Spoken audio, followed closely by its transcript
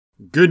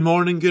Good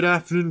morning, good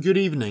afternoon, good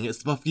evening, it's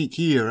the Buff Geek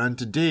here, and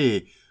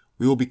today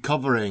we will be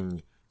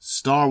covering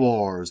Star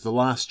Wars, The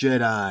Last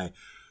Jedi.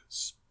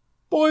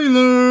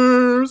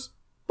 Spoilers!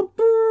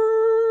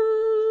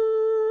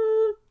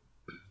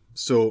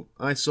 So,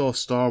 I saw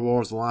Star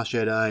Wars, The Last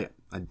Jedi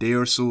a day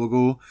or so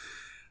ago.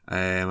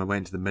 I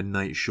went to the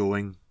midnight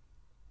showing,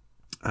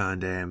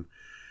 and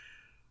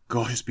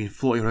gosh, it's been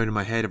floating around in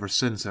my head ever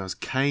since. I was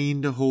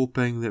kind of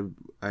hoping that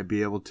I'd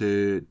be able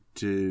to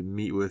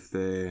meet with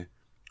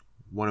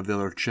one of the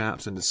other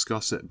chaps and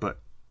discuss it,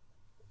 but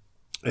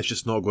it's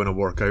just not going to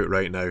work out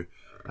right now.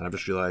 And I've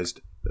just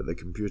realised that the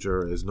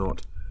computer is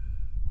not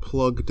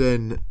plugged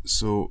in,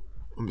 so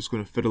I'm just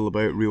going to fiddle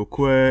about real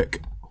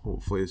quick.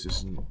 Hopefully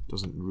this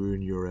doesn't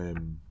ruin your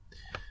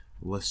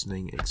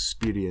listening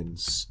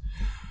experience.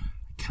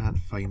 I can't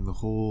find the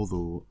hole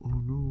though.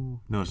 Oh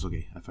no. No, it's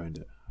okay. I found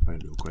it. I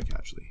found it real quick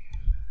actually.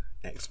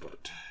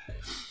 Expert.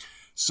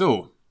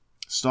 So,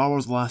 Star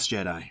Wars The Last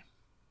Jedi.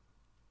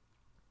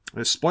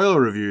 It's a spoiler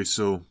review,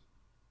 so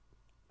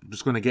I'm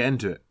just going to get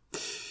into it.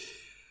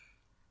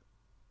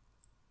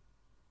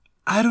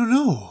 I don't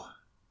know.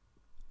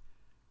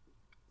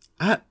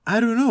 I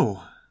don't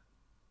know.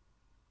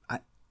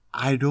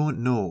 I don't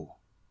know.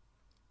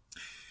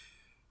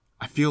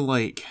 I feel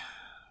like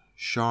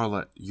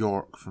Charlotte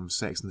York from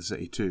Sex and the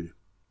City 2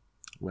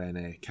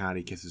 when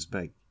Carrie kisses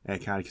Aiden.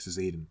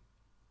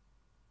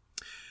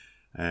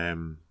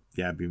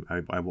 Yeah,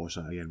 I watched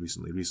that again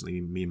recently. Recently,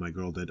 me and my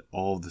girl did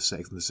all the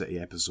Sex and the City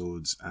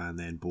episodes and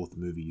then both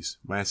movies.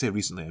 When I say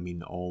recently, I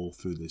mean all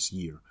through this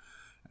year.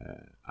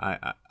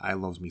 I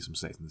loves me some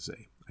Sex and the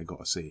City, I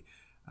gotta say.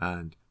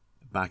 And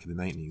back in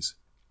the 90s,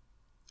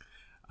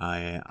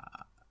 I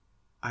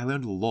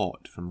learned a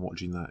lot from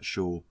watching that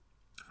show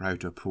for how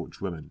to approach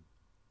women.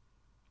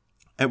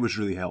 It was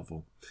really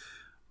helpful.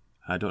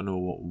 I don't know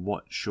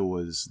what show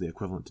is the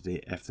equivalent today,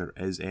 if there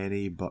is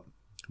any, but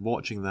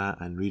watching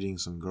that and reading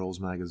some girls'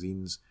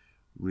 magazines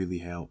really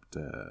helped.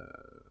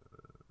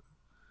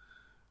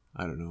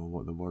 I don't know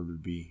what the word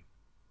would be.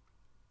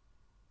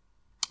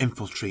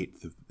 Infiltrate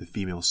the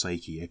female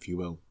psyche, if you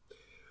will.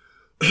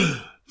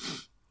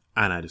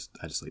 And I just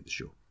like the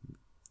show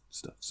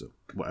stuff. So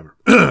whatever,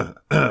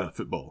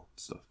 football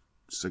stuff,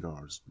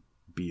 cigars,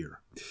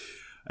 beer.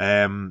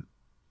 I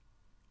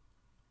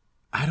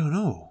don't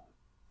know.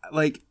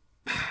 Like.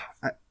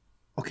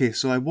 Okay,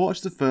 so I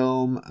watched the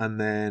film and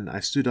then I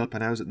stood up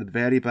and I was at the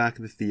very back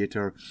of the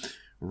theatre,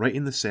 right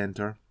in the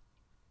centre.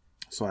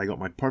 So I got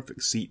my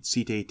perfect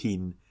seat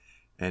 18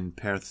 in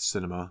Perth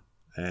Cinema.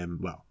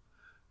 Well,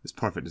 as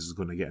perfect as it's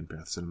going to get in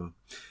Perth Cinema.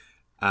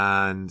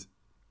 And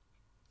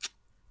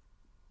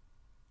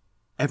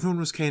everyone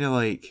was kind of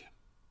like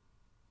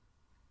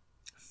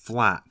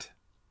flat.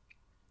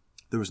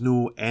 There was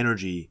no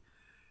energy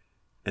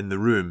in the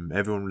room.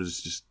 Everyone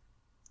was just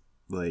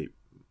like,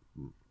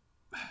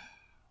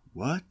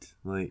 what?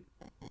 Like,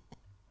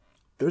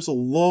 there's a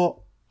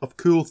lot of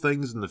cool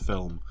things in the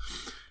film,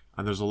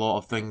 and there's a lot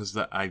of things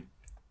that I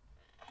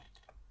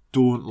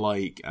don't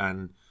like,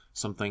 and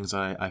some things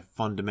I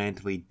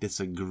fundamentally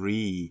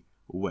disagree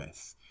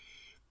with.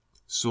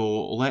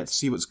 So let's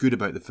see what's good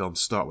about the film to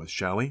start with,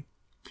 shall we?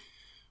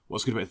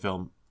 What's good about the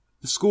film?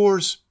 The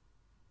scores,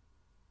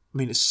 I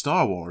mean, it's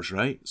Star Wars,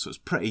 right? So it's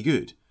pretty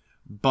good.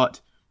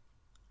 But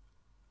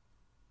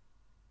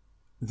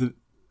the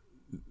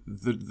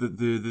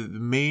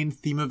main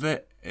theme of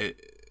it,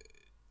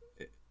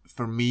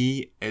 for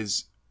me,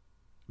 is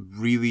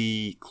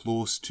really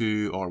close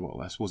to, or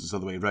well, I suppose it's the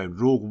other way around.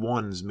 Rogue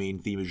One's main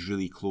theme is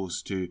really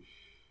close to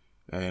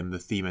the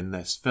theme in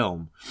this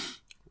film,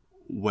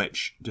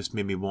 which just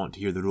made me want to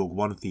hear the Rogue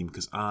One theme,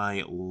 because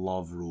I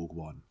love Rogue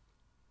One.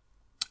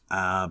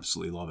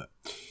 Absolutely love it.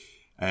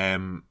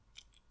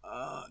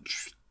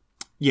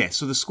 Yeah,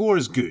 so the score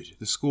is good.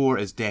 The score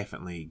is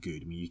definitely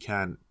good. I mean, you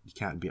can't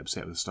be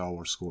upset with a Star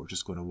Wars score. It's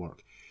just going to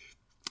work.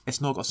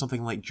 It's not got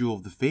something like Duel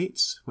of the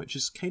Fates, which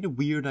is kind of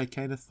weird. I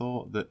kind of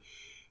thought that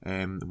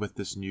with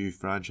this new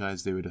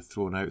franchise they would have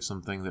thrown out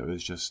something that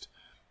was just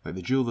like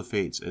the Duel of the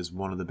Fates is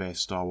one of the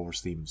best Star Wars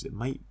themes. It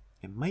might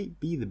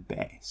be the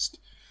best.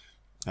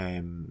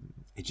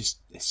 It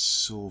just is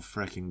so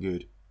freaking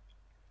good.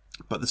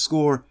 But the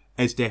score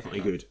is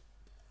definitely good.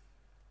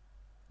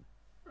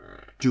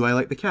 Do I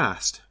like the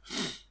cast?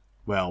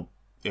 Well,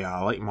 yeah,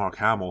 I like Mark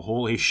Hamill.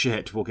 Holy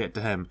shit, we'll get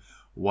to him.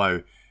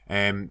 Wow.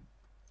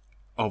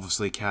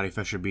 Obviously, Carrie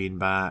Fisher being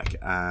back,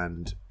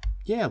 and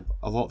yeah,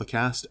 a lot of the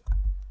cast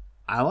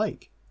I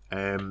like.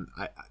 I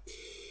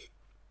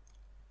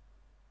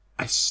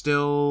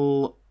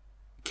still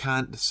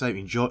can't decide. I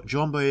mean, John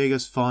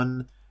Boyega's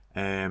fun.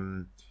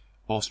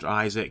 Oscar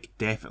Isaac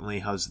definitely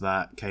has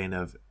that kind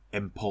of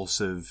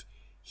impulsive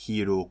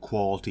hero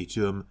quality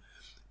to him.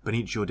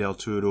 Benicio del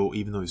Toro,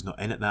 even though he's not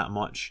in it that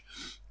much,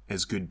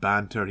 is good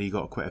banter. He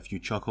got quite a few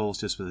chuckles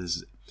just with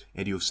his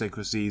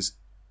idiosyncrasies.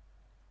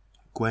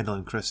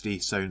 Gwendolyn Christie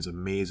sounds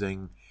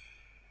amazing.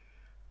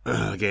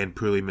 Again,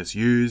 poorly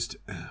misused,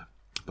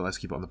 but let's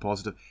keep it on the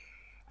positive.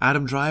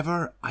 Adam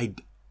Driver,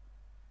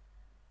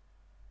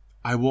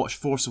 I watched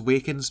Force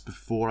Awakens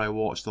before I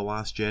watched The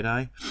Last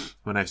Jedi.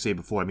 When I say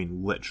before, I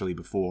mean literally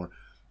before.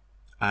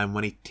 And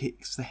when he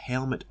takes the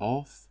helmet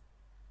off,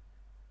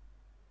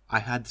 I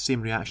had the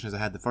same reaction as I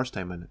had the first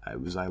time, and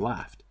I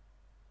laughed.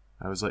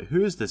 I was like,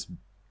 who is this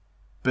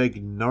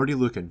big,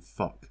 nerdy-looking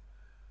fuck?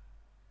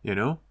 You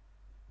know?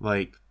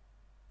 Like,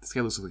 this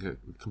guy looks like a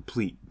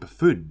complete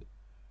buffoon.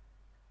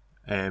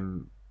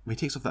 When he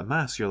takes off that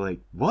mask, you're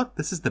like, what?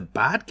 This is the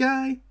bad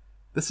guy?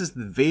 This is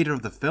the Vader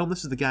of the film?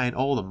 This is the guy in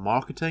all the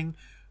marketing?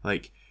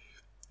 Like,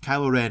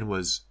 Kylo Ren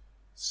was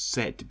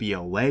set to be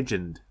a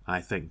legend,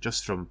 I think,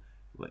 just from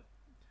like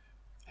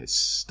his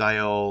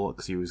style,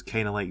 because he was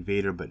kind of like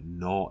Vader, but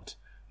not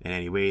in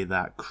any way.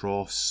 That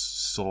cross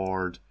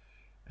sword.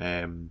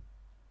 And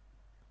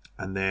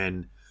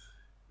then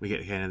we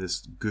get kind of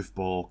this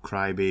goofball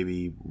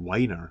crybaby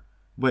whiner,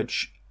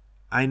 which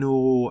I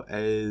know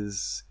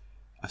is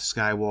a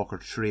Skywalker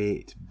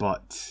trait,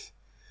 but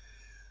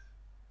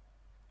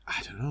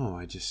I don't know,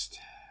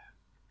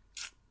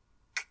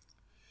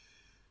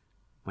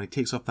 when he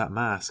takes off that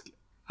mask,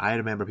 I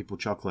remember people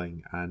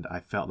chuckling, and I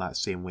felt that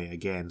same way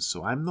again,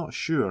 so I'm not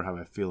sure how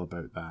I feel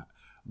about that.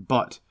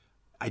 But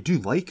I do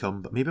like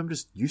him, but maybe I'm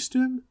just used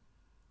to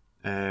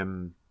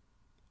him.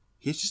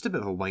 He's just a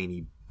bit of a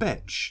whiny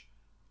bitch,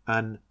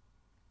 and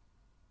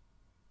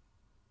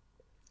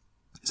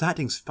his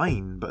acting's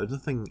fine, but there's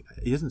nothing.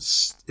 It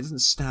doesn't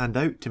stand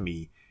out to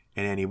me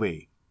in any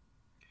way.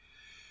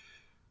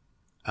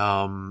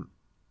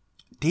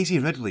 Daisy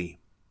Ridley.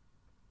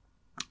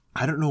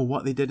 I don't know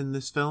what they did in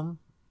this film,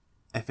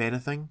 if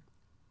anything,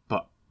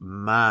 but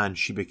man,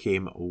 she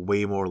became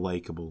way more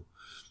likable.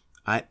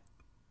 I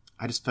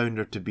just found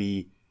her to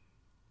be,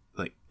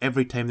 like,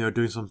 every time they were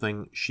doing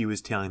something, she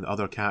was telling the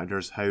other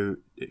characters how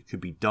it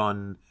could be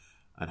done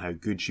and how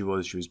good she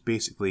was. She was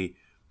basically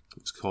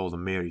what's called a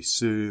Mary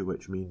Sue,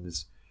 which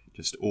means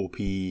just OP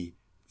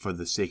for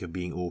the sake of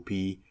being OP.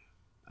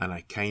 And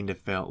I kind of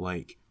felt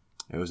like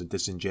it was a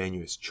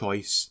disingenuous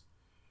choice.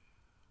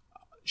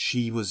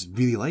 She was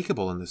really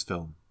likable in this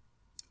film.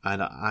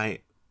 And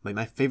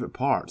my favourite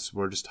parts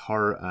were just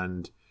her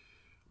and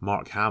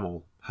Mark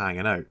Hamill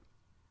hanging out.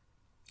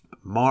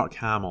 Mark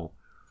Hamill,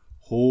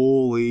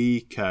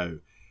 holy cow,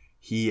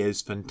 he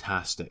is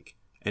fantastic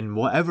in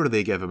whatever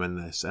they give him in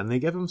this, and they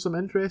give him some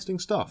interesting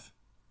stuff.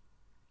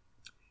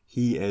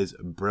 He is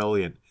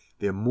brilliant.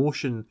 The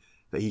emotion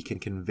that he can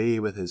convey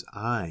with his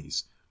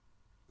eyes,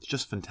 it's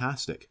just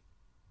fantastic.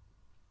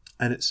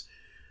 And it's,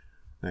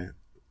 now,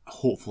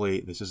 hopefully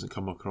this doesn't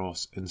come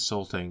across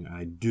insulting.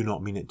 I do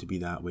not mean it to be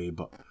that way,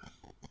 but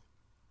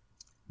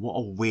what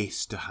a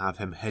waste to have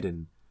him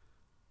hidden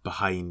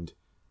behind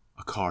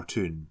a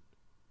cartoon.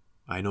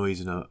 I know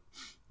he's a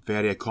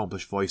very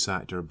accomplished voice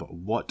actor, but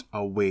what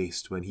a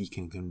waste when he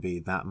can convey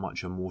that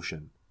much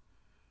emotion,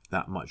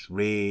 that much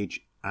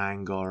rage,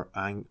 anger,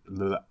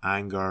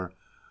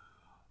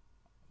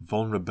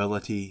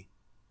 vulnerability.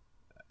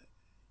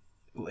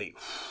 Like,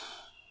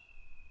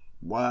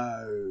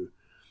 wow.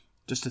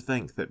 Just to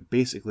think that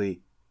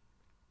basically,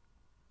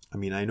 I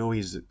mean, I know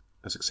he's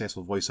a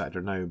successful voice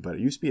actor now, but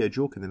it used to be a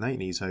joke in the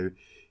 90s how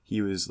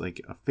he was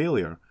like a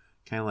failure.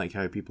 Kind of like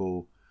how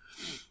people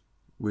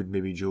would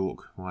maybe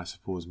joke, well, I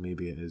suppose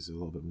maybe it is a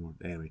little bit more,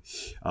 anyway,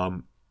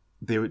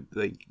 they would,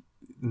 like,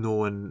 no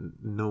one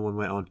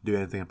went on to do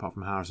anything apart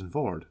from Harrison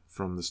Ford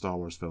from the Star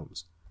Wars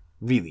films,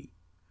 really,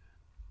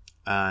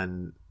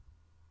 and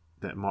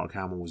that Mark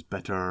Hamill was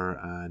bitter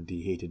and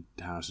he hated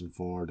Harrison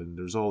Ford, and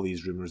there's all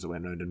these rumours that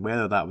went around, and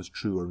whether that was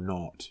true or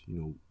not, you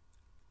know,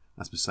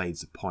 that's besides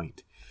the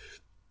point.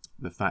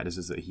 The fact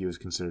is that he was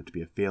considered to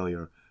be a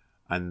failure,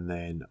 and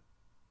then,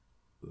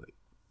 like,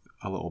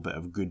 a little bit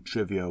of good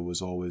trivia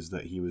was always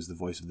that he was the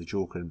voice of the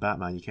Joker in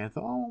Batman. You kind of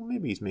thought, oh,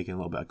 maybe he's making a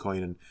little bit of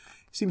coin, and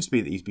it seems to be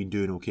that he's been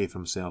doing okay for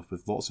himself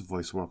with lots of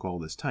voice work all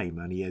this time,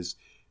 and he is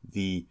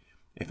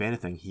if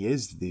anything, he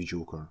is the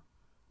Joker,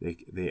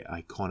 the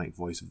iconic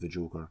voice of the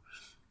Joker.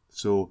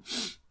 So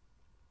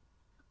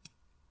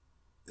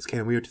it's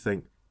kind of weird to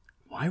think,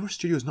 why were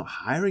studios not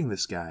hiring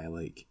this guy?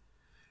 Like,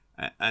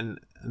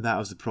 and that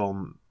was the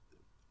problem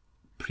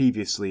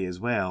previously as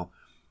well,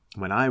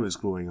 when I was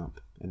growing up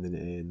in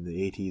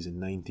the 80s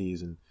and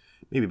 90s, and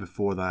maybe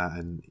before that,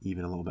 and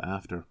even a little bit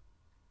after,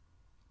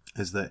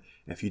 is that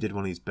if you did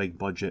one of these big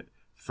budget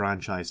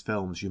franchise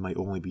films, you might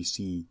only be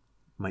seen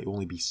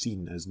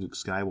as Luke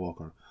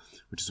Skywalker,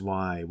 which is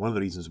why one of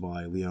the reasons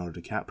why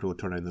Leonardo DiCaprio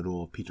turned down the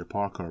role of Peter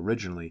Parker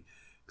originally,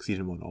 because he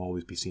didn't want to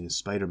always be seen as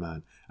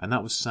Spider-Man. And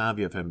that was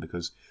savvy of him,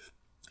 because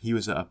he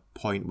was at a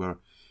point where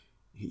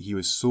he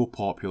was so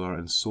popular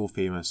and so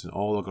famous and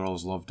all the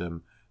girls loved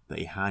him that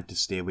he had to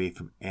stay away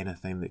from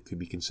anything that could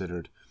be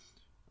considered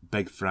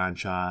big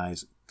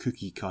franchise,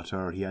 cookie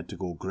cutter. He had to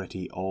go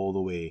gritty all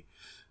the way.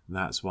 And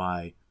that's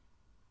why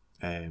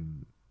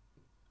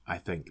I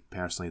think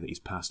personally that he's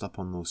passed up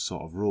on those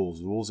sort of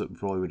roles that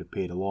probably would have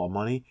paid a lot of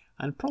money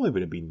and probably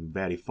would have been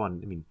very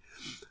fun. I mean,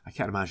 I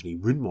can't imagine he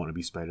wouldn't want to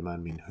be Spider-Man. I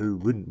mean, who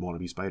wouldn't want to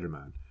be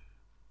Spider-Man?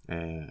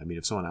 I mean,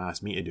 if someone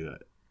asked me to do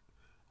it,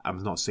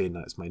 I'm not saying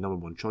that it's my number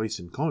one choice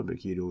in comic book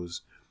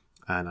heroes,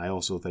 And I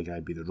also think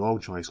I'd be the wrong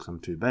choice because I'm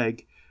too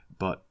big.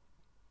 But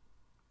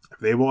if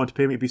they wanted to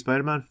pay me to be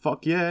Spider-Man,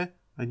 fuck yeah.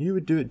 And you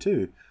would do it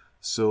too.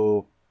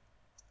 So,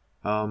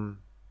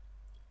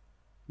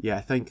 yeah,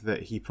 I think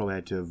that he probably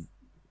had to have...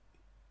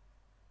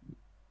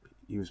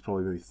 He was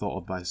probably maybe thought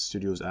of by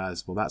studios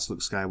as, well, that's Luke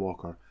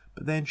Skywalker.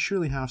 But then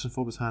surely Harrison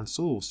Ford was Han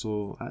Solo,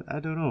 so I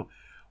don't know.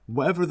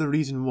 Whatever the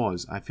reason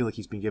was, I feel like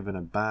he's been given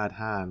a bad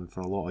hand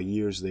for a lot of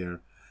years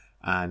there.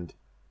 And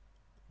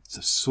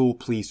so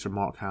pleased for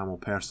Mark Hamill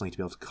personally to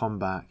be able to come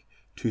back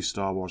to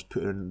Star Wars,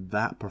 put in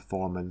that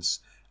performance,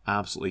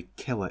 absolutely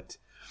kill it.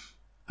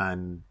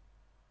 And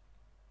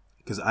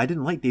because I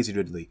didn't like Daisy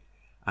Ridley.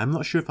 I'm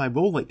not sure if I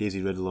will like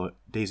Daisy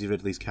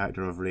Ridley's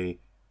character of Rey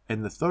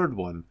in the third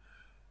one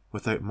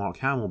without Mark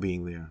Hamill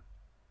being there.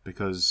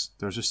 Because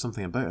there's just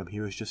something about him. He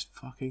was just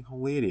fucking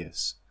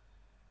hilarious.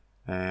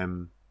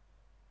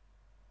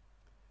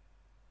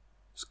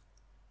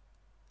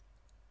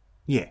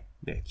 Yeah,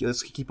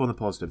 let's keep on the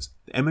positives.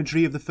 The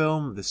imagery of the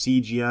film, the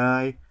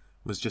CGI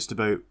was just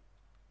about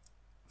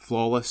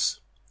flawless.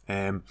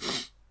 The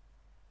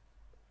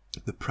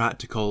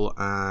practical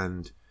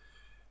and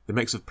the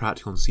mix of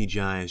practical and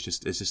CGI is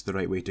just the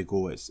right way to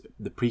go.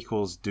 The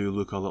prequels do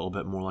look a little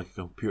bit more like a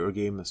computer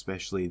game,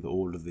 especially the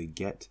older they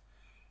get.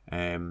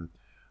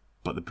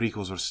 But the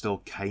prequels were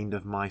still kind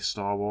of my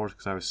Star Wars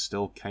because I was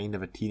still kind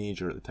of a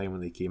teenager at the time when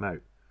they came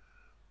out.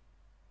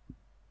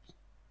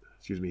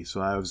 Excuse me.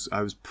 So I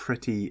was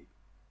pretty.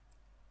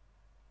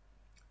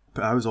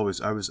 But I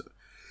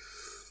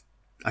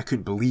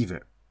couldn't believe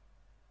it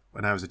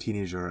when I was a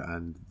teenager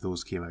and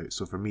those came out.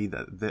 So for me,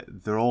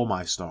 they're all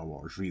my Star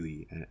Wars,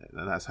 really. And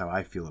that's how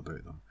I feel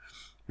about them.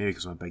 Maybe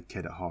because I'm a big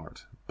kid at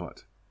heart,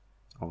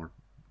 or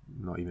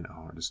not even at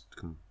heart, just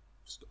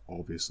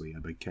obviously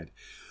a big kid.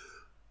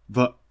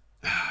 But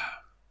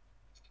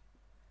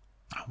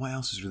what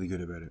else is really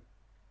good about it?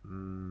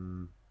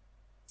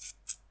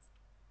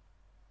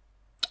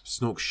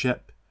 Snoke's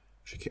ship.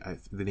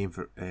 The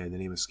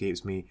name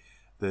escapes me.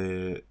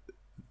 The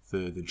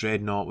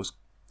dreadnought was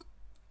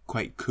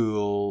quite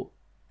cool.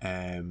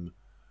 I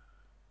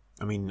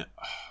mean,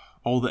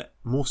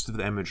 most of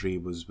the imagery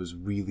was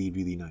really,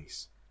 really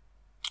nice.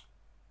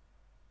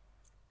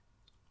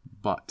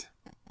 But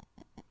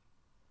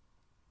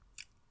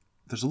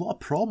there's a lot of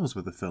problems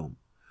with the film.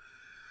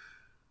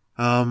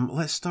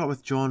 Let's start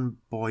with John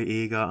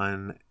Boyega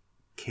and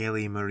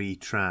Kelly Marie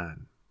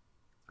Tran.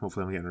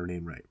 Hopefully I'm getting her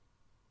name right.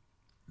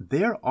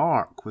 Their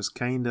arc was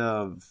kind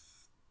of...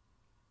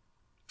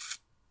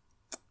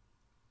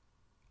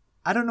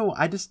 I don't know,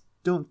 I just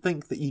don't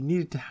think that you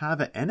needed to have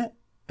it in it.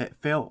 It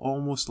felt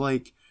almost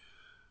like,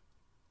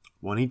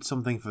 we need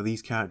something for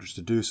these characters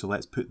to do, so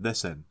let's put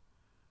this in.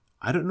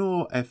 I don't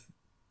know if...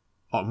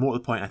 Or more to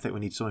the point, I think we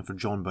need something for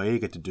John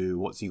Boyega to do.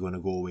 What's he going to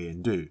go away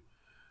and do?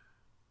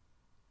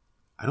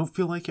 I don't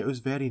feel like it was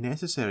very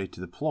necessary to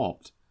the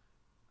plot.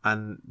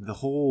 And the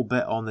whole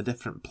bit on the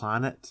different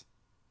planet,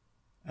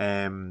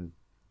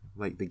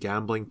 like the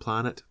gambling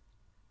planet,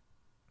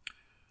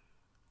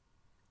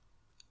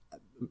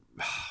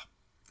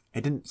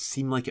 it didn't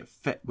seem like it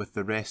fit with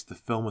the rest of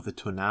the film, with the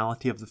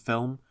tonality of the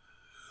film.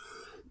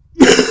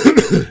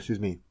 Excuse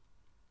me.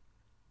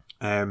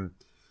 I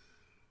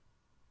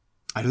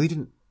really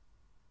didn't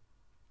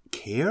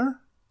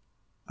care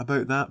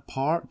about that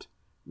part.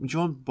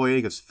 John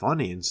Boyega's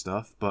funny and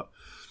stuff, but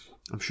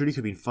I'm sure he could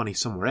have been funny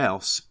somewhere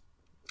else.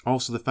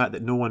 Also, the fact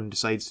that no one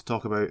decides to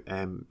talk about,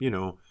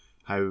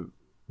 how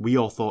we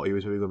all thought he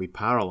was maybe going to be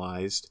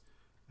paralysed,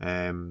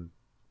 and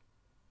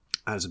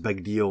it's a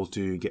big deal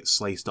to get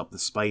sliced up the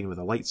spine with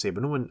a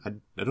lightsaber. No one, I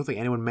don't think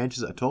anyone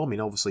mentions it at all. I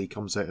mean, obviously he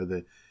comes out of the...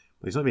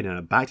 Well, he's not even in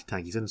a back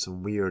tank, he's in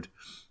some weird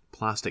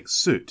plastic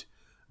suit.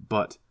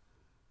 But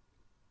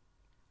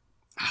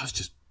I was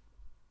just...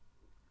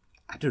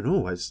 I don't know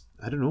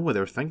what they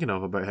were thinking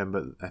of about him,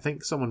 but I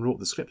think someone wrote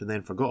the script and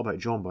then forgot about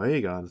John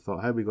Boyega and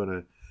thought, how are we going to...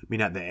 I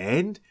mean, at the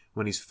end,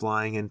 when he's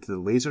flying into the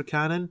laser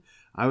cannon,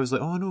 I was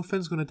like, oh no,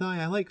 Finn's going to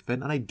die. I like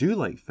Finn, and I do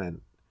like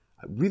Finn.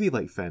 I really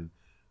like Finn.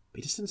 But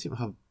he just didn't seem to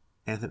have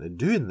anything to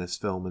do in this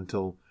film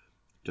until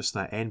just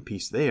that end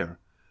piece there.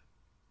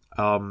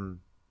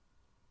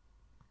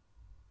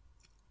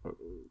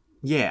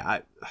 Yeah,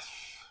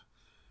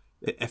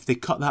 if they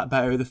cut that bit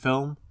out of the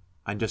film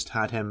and just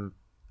had him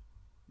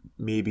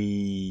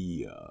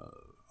maybe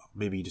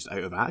just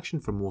out of action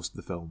for most of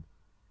the film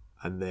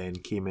and then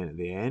came in at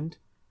the end,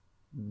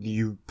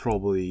 you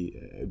probably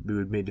would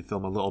have made the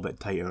film a little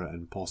bit tighter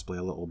and possibly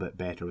a little bit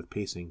better with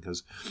pacing,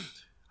 because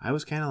I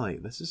was kind of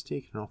like, this is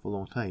taking an awful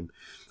long time.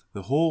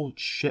 The whole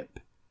ship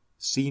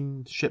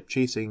scene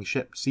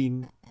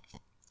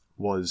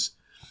was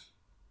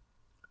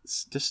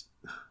just...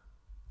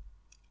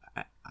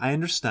 I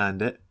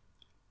understand it.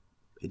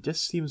 It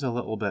just seems a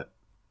little bit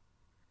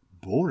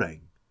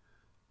boring.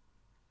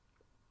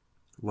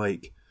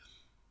 Like,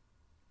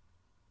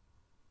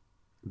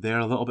 they're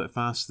a little bit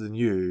faster than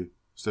you,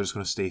 so they're just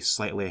going to stay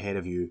slightly ahead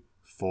of you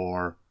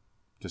for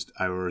just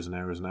hours and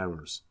hours and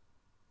hours.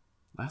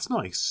 That's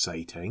not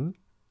exciting.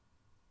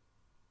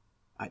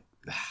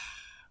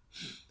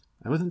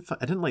 I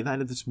didn't like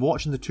that. Just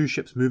watching the two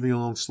ships moving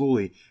along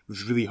slowly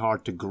was really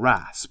hard to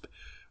grasp.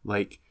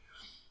 Like,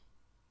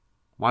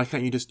 why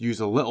can't you just use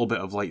a little bit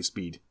of light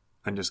speed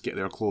and just get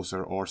there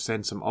closer, or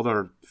send some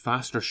other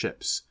faster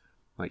ships,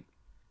 like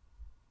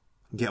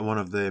get one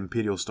of the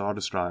Imperial Star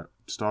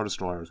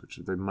Destroyers, which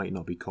they might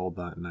not be called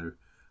that now.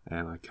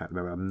 I can't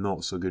remember. I'm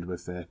not so good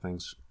with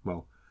things.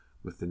 Well,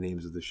 with the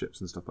names of the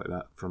ships and stuff like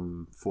that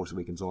from Force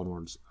Awakens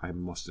onwards, I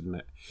must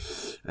admit.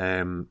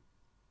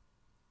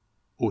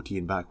 OT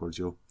and backwards,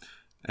 yo.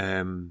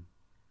 Actually,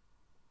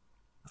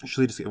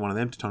 just get one of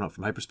them to turn up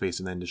from hyperspace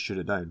and then just shoot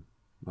it down.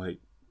 Like,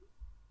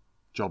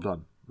 job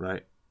done,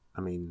 right?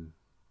 I mean,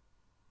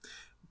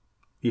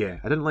 yeah,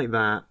 I didn't like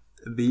that.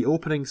 The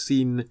opening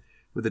scene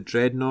with the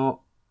Dreadnought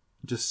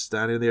just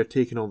standing there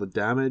taking all the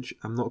damage,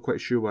 I'm not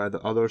quite sure why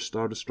the other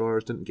Star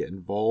Destroyers didn't get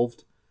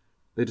involved.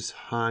 They just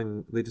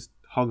hung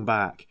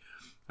back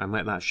and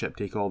let that ship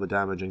take all the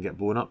damage and get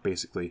blown up,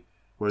 basically.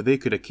 Where they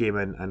could have came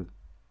in and...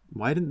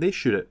 Why didn't they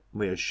shoot at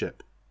Leia's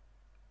ship?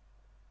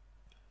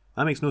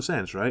 That makes no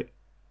sense, right?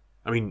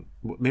 I mean,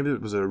 maybe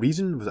it was a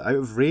reason? Was it out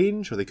of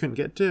range? Or they couldn't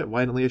get to it?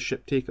 Why didn't Leia's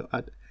ship take it?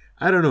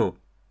 I don't know.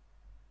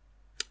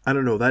 I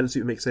don't know. That didn't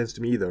seem to make sense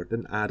to me either. It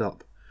didn't add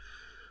up.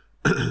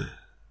 And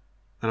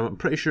I'm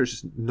pretty sure it's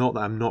just not that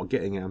I'm not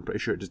getting it. I'm pretty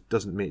sure it just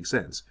doesn't make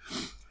sense.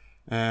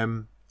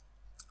 I've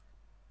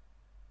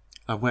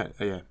went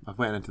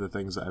into the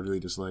things that I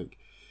really dislike.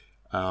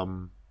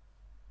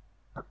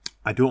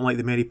 I don't like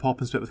the Mary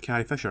Poppins bit with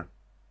Carrie Fisher,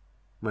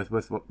 with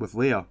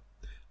Leia.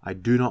 I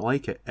do not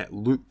like it. It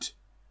looked.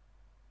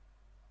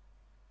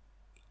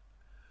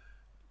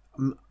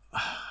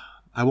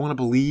 I want to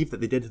believe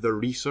that they did their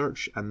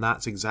research, and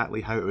that's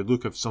exactly how it would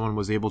look if someone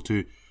was able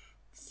to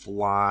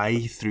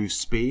fly through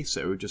space.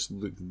 It would just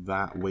look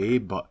that way.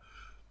 But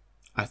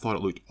I thought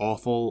it looked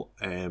awful.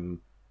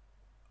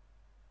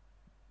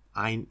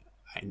 I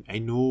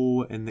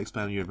know in the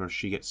expanded universe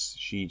she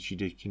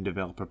can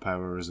develop her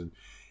powers, and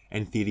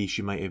in theory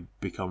she might have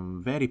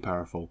become very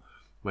powerful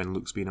when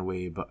Luke's been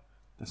away, but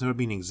that's never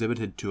been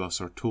exhibited to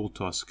us or told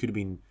to us. There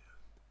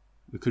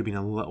could have been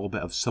a little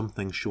bit of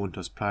something shown to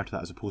us prior to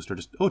that, as opposed to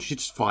just, oh, she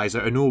just flies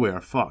out of nowhere.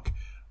 Fuck.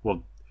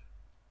 Well,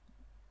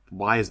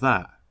 why is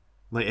that?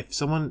 Like, if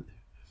someone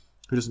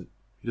who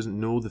doesn't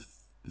know the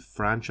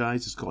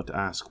franchise has got to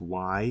ask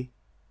why,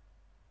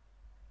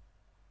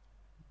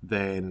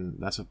 then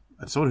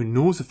and someone who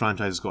knows the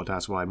franchise has got to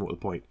ask why. More to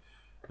the point,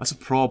 that's a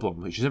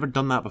problem. Like, she's never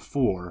done that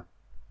before.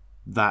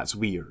 That's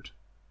weird.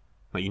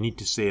 Like, you need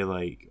to say,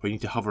 like, or you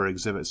need to have her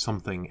exhibit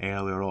something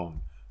earlier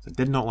on. So I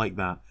did not like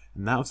that,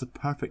 and that was the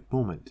perfect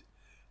moment.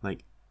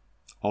 Like,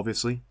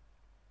 obviously,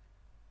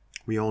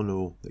 we all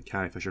know that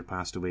Carrie Fisher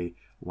passed away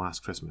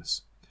last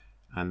Christmas,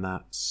 and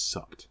that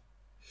sucked.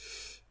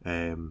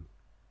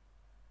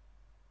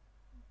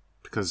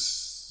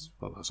 Because,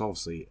 well, that's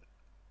obviously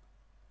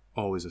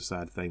always a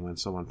sad thing when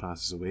someone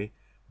passes away,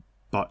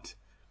 but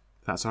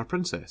that's our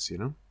princess, you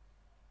know?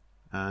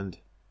 And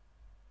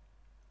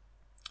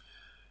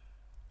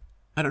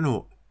I don't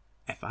know,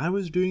 if I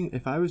was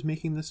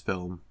making this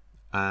film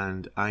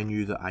and I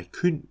knew that I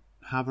couldn't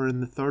have her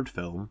in the third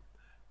film,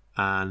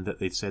 and that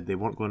they'd said they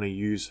weren't going to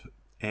use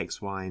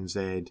X, Y, and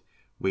Z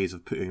ways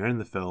of putting her in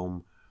the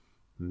film,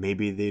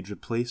 maybe they'd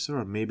replace her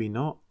or maybe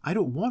not. I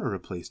don't want her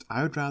replaced.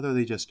 I would rather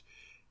they just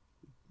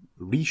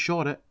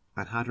reshot it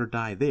and had her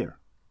die there.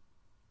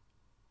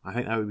 I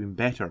think that would have been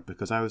better,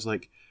 because I was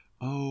like,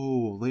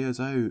 oh, Leia's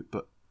out,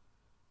 but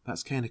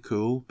that's kind of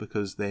cool,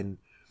 because then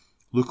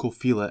Luke will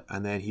feel it,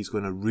 and then he's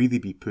going to really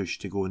be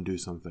pushed to go and do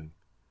something.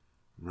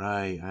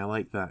 Right, I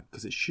like that,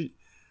 because it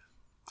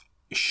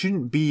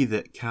shouldn't be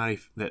that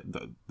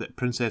that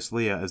Princess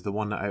Leia is the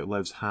one that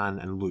outlives Han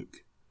and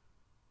Luke.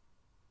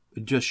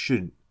 It just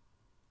shouldn't.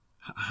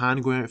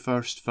 Han going out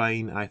first,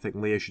 fine. I think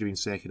Leia should have been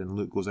second, and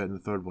Luke goes out in the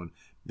third one.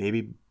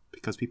 Maybe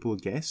because people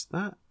guessed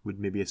that, would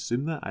maybe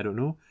assume that. I don't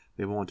know.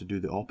 They want to do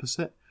the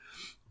opposite,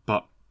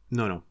 but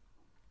no,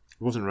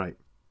 it wasn't right.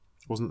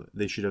 It wasn't.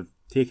 They should have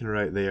taken her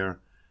out there.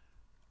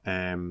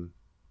 And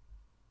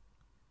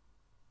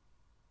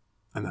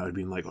that would have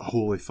been like,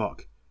 holy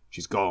fuck,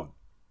 she's gone,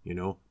 you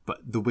know?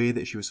 But the way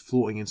that she was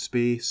floating in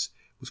space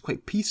was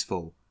quite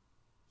peaceful,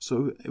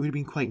 so it would have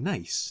been quite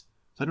nice.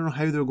 So I don't know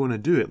how they're going to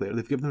do it later.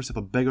 They've given themselves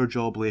a bigger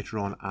job later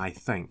on, I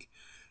think.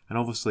 And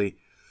obviously,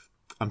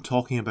 I'm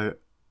talking about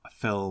a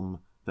film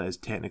that is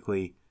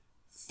technically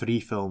 3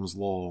 films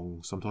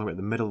long, so I'm talking about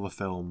the middle of a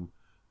film,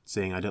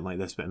 saying I didn't like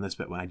this bit and this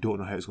bit, when I don't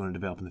know how it's going to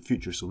develop in the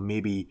future, so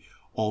maybe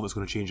all of it's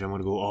going to change. I'm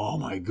going to go, oh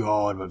my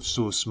god, I'm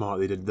so smart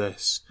they did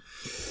this.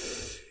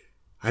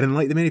 I didn't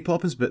like the Mary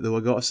Poppins bit, though, I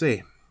gotta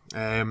say.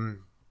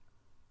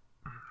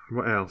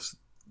 What else?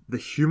 The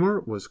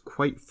humour was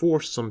quite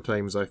forced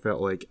sometimes, I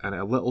felt like, and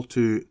a little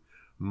too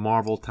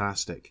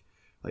Marvel-tastic.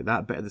 Like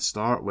that bit at the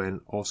start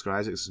when Oscar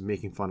Isaacs is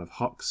making fun of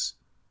Hux.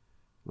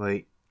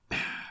 Like,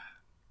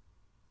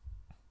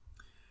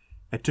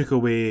 it took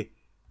away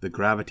the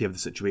gravity of the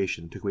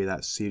situation, took away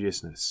that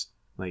seriousness.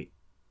 Like,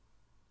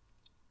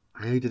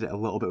 I did it a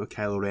little bit with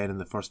Kylo Ren in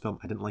the first film.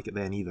 I didn't like it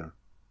then either.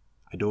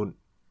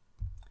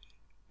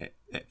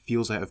 it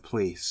feels out of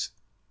place.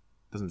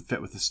 Doesn't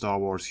fit with the Star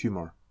Wars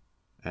humour.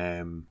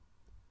 It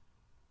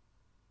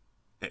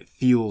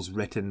feels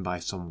written by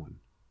someone,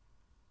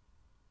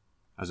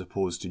 as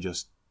opposed to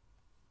just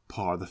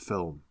part of the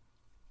film.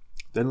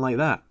 Didn't like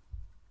that.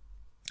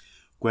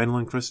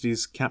 Gwendolyn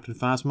Christie's Captain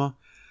Phasma,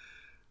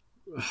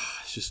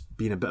 it's just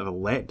been a bit of a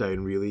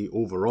letdown, really,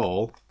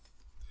 overall.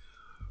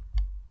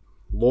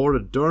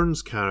 Laura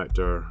Dern's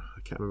character,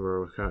 I can't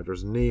remember her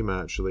character's name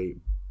actually,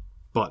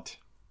 but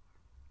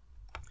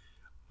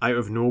out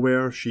of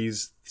nowhere,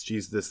 she's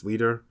this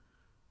leader.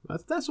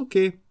 That's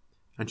okay.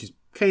 And she's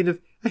kind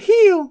of a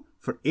heel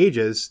for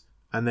ages,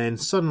 and then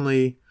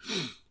suddenly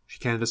she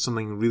kind of does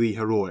something really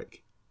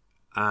heroic.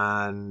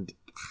 And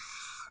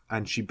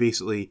she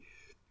basically,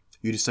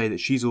 you decide that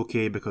she's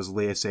okay because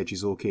Leia said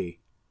she's okay.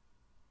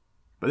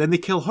 But then they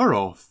kill her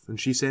off, and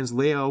she sends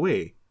Leia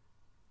away.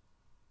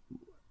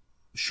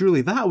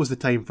 Surely that was the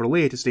time for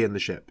Leia to stay in the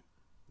ship.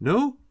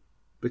 No?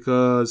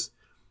 Because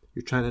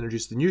you're trying to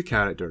introduce the new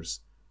characters.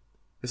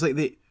 It's like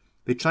they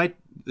tried.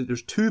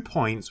 There's 2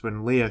 points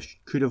when Leia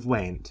could have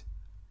went,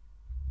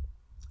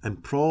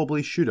 and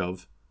probably should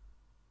have,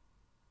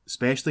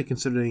 especially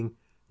considering,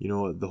 you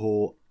know, the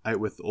whole out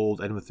with the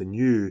old, in with the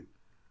new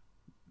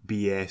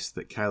BS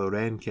that Kylo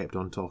Ren kept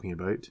on talking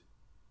about,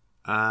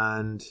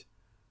 and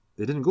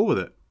they didn't go with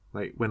it.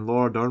 Like, when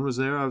Laura Dern was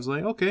there, I was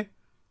like, okay,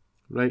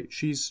 right,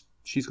 she's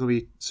going to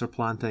be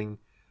supplanting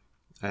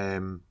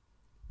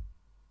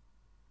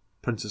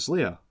Princess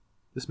Leia.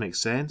 This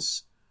makes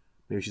sense.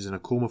 Maybe she's in a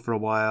coma for a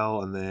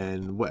while, and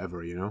then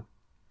whatever, you know.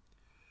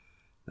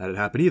 That didn't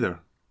happen either.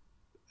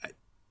 I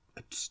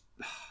just...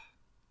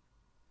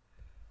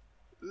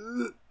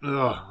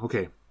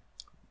 okay.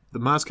 The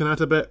Maz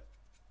Kanata bit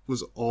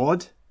was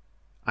odd.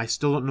 I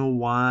still don't know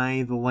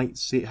why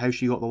how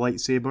she got the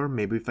lightsaber.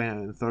 Maybe we find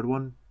out in the third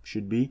one.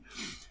 Should be.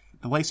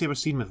 The lightsaber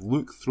scene with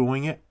Luke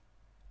throwing it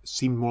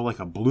seemed more like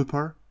a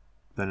blooper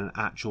than an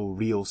actual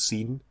real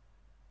scene.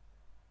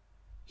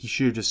 He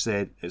should have just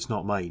said, "It's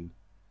not mine,"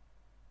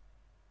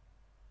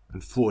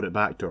 and floated it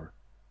back to her.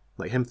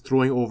 Like him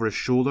throwing it over his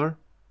shoulder.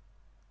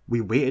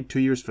 We waited 2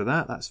 years for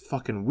that? That's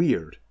fucking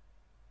weird.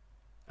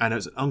 And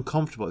it's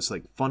uncomfortable. It's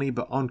like funny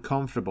but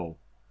uncomfortable.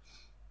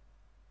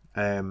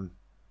 And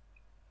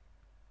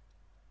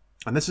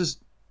this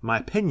is my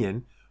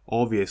opinion,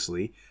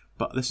 obviously,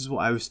 but this is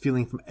what I was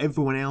feeling from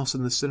everyone else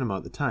in the cinema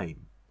at the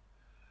time.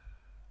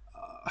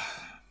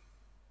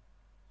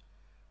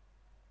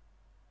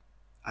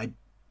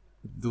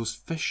 Those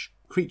fish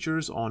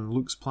creatures on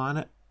Luke's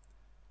planet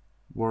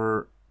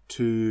were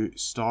too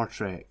Star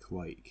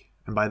Trek-like.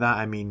 And by that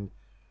I mean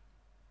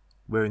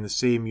wearing the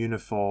same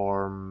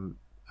uniform,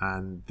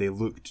 and they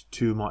looked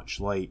too much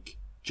like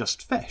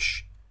just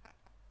fish.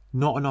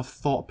 Not enough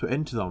thought put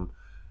into them.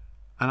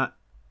 And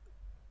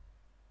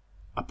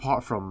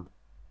apart from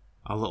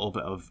a little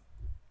bit of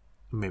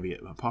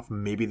apart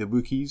from maybe the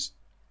Wookiees,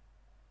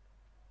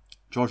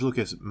 George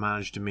Lucas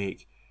managed to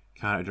make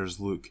characters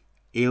look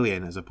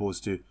alien as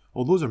opposed to,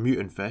 oh, those are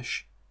mutant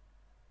fish.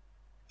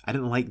 I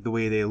didn't like the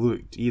way they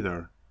looked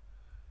either.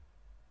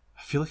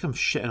 I feel like I'm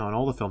shitting on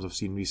all the films I've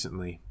seen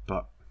recently,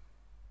 but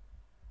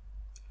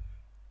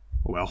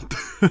well.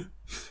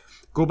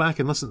 Go back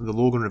and listen to the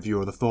Logan review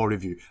or the Thor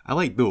review. I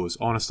like those,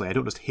 honestly. I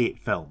don't just hate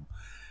film.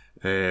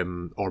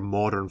 Or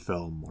modern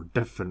film, or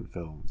different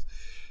films.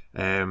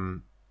 I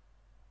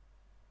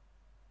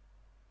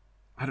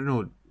don't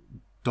know.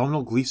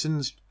 Domhnall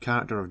Gleeson's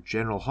character of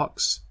General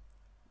Hux,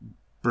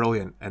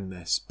 brilliant in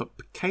this, but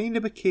kind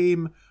of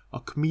became a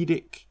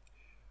comedic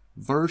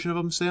version of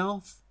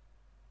himself.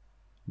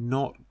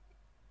 Not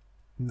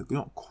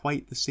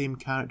quite the same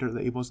character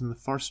that he was in the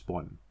first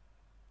one.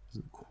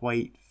 Doesn't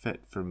quite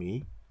fit for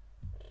me.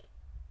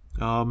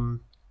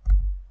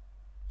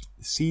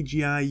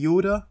 CGI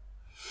Yoda,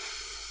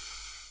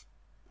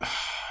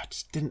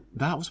 just didn't.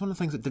 That was one of the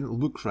things that didn't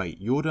look right.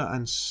 Yoda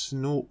and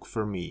Snoke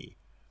for me.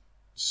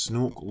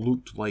 Snoke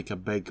looked like a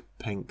big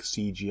pink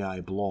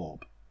CGI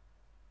blob,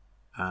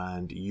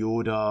 and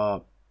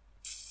Yoda,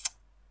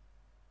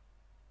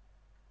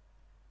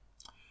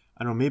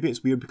 I don't know. Maybe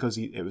it's weird because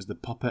it was the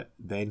puppet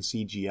then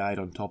CGI'd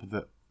on top of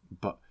it,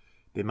 but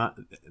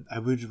I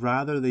would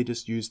rather they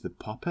just use the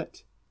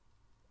puppet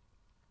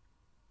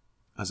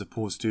as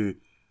opposed to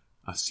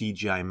a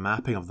CGI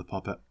mapping of the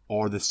puppet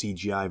or the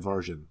CGI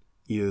version.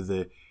 Either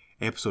the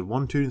episode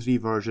 1, 2 and 3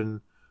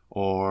 version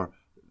or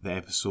the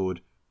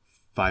episode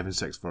 5 and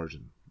 6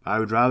 version. I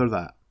would rather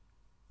that.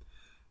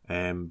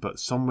 But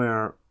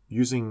somewhere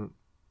using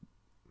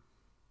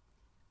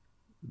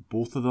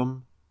both of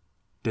them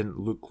didn't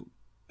look...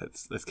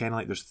 It's kind of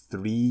like there's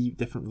 3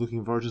 different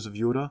looking versions of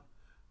Yoda.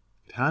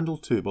 Could handle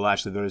 2. Well,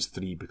 actually there is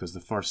 3 because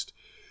the first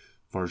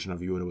version of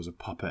Yoda was a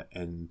puppet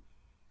in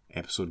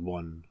episode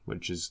 1,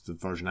 which is the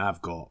version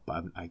I've got,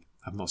 but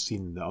I've not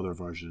seen the other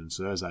version,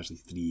 so there's actually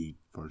 3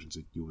 versions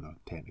of Yoda,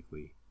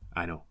 technically.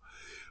 I know.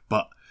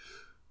 But,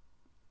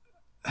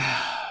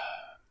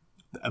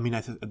 I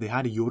mean, they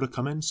had a Yoda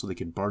come in so they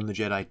could burn the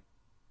Jedi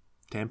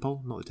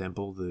temple. Not the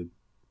temple,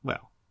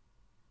 well,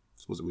 I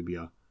suppose it would be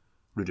a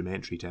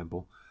rudimentary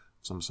temple.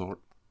 some sort.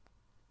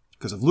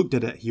 Because I've looked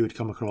at it, he would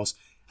come across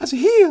as a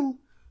heel.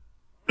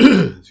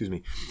 Excuse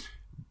me.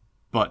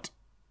 But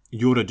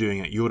Yoda doing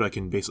it, Yoda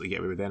can basically get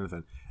away with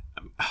anything.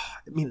 I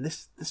mean,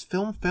 this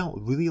film felt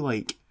really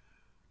like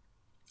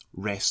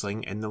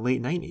wrestling in the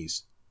late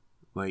 90s.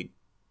 Like,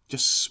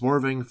 just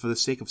swerving for the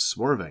sake of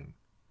swerving.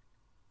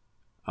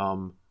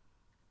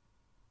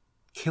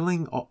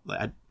 Killing off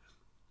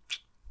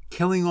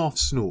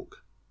Snoke.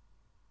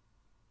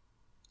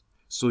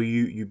 So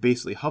you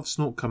basically have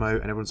Snoke come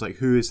out and everyone's like,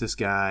 who is this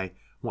guy?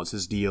 What's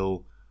his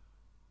deal?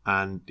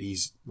 And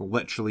he's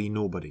literally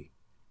nobody.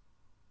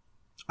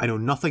 I know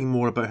nothing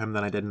more about him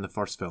than I did in the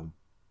first film.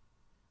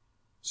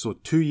 So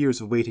 2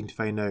 years of waiting to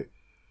find out,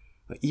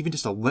 like, even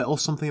just a little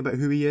something about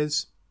who he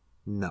is?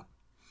 No.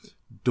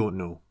 Don't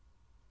know.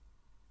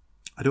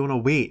 I don't want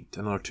to wait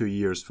another 2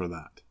 years for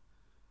that.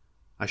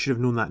 I should have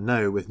known that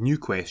now with new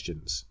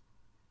questions.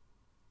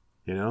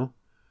 You know?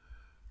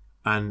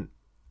 And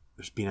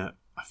there's been a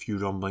few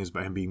rumblings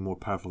about him being more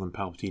powerful than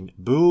Palpatine.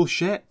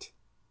 Bullshit!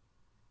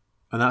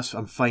 And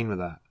I'm fine with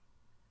that.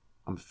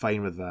 I'm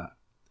fine with that.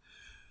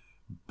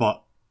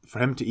 But for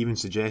him to even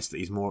suggest that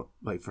he's more,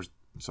 like,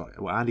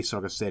 what Andy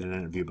Serkis said in an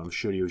interview, but I'm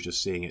sure he was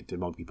just saying it to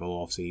mug people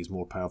off, saying he's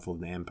more powerful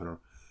than the Emperor.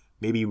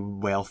 Maybe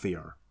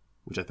wealthier,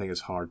 which I think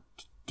is hard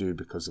to do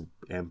because the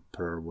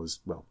Emperor was,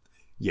 well,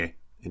 yeah,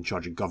 in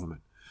charge of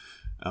government.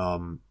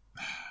 But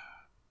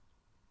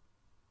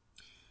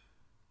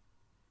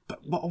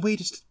what a way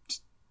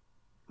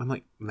I'm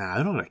like, nah,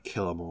 they're not going to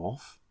kill him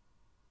off.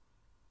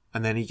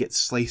 And then he gets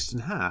sliced in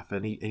half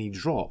and he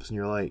drops and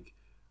you're like,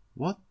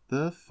 what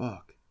the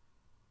fuck?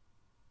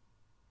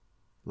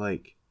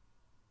 Like,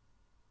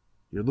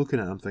 you're looking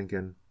at him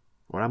thinking,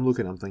 or I'm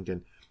looking at him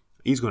thinking,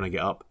 he's going to get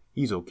up,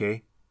 he's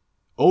okay.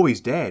 Oh, he's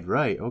dead,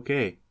 right,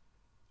 okay.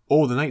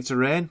 Oh, the Knights of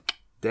Ren?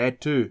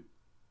 Dead too.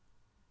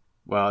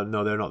 Well,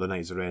 no, they're not the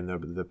Knights of Ren, they're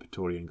the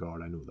Praetorian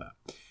Guard, I know that.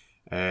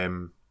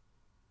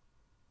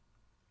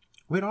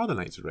 Where are the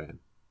Knights of Ren?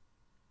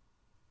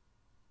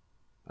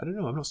 I don't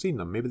know, I've not seen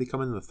them. Maybe they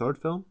come in the third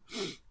film?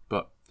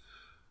 But,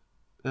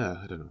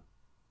 I don't know.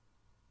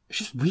 It's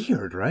just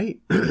weird,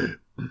 right?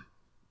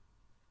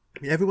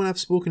 Everyone I've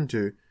spoken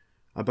to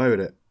about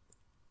it,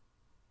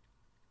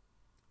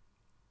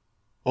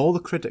 all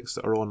the critics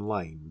that are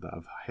online that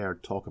I've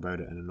heard talk about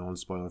it in a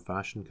non-spoiler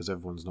fashion, because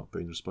everyone's not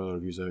putting their spoiler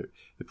reviews out,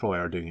 they probably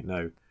are doing it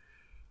now,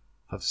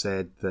 have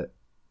said that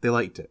they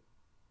liked it.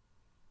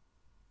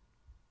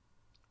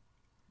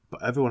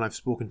 But everyone I've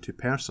spoken to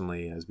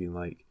personally has been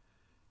like,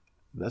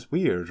 that's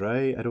weird,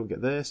 right? I don't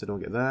get this, I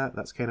don't get that,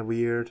 that's kind of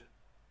weird.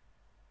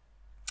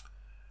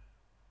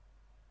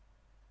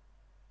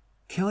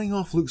 Killing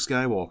off Luke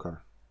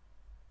Skywalker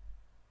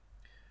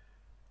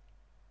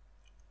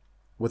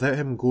without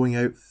him going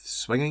out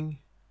swinging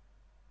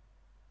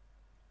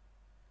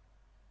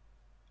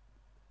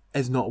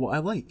is not what I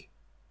like.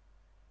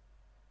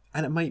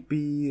 And it might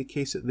be a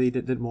case that they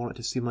didn't want it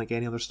to seem like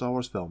any other Star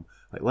Wars film.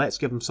 Like, let's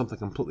give them something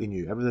completely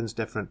new. Everything's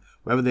different.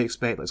 Whatever they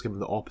expect, let's give them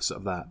the opposite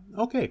of that.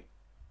 Okay,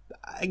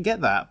 I get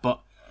that,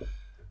 but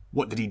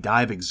what, did he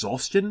die of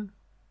exhaustion?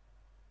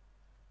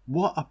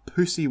 What a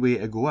pussy way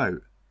to go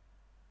out.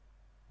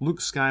 Luke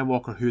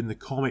Skywalker, who in the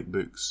comic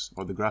books,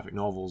 or the graphic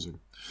novels, or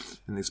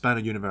in the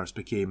expanded universe,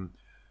 became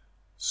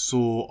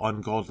so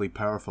ungodly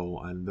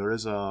powerful, and there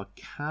is a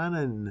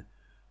canon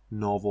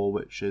novel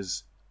which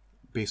is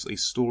basically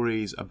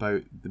stories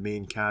about the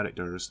main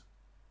characters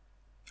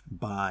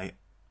by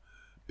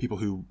people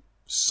who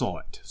saw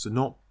it. So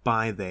not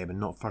by them and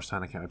not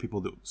first-hand account,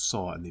 people that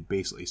saw it, and they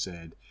basically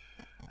said,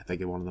 I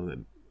think in one of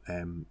them,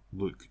 that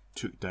Luke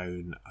took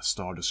down a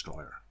Star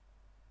Destroyer.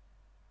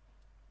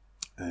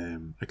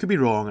 I could be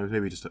wrong. It was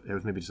maybe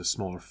just a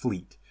smaller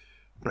fleet.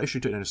 I'm pretty sure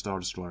he took down a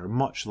Star Destroyer,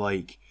 much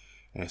like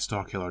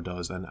Starkiller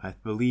does, and I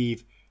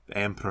believe the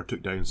Emperor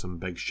took down some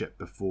big ship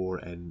before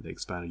in the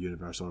expanded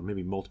universe, or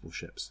maybe multiple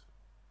ships.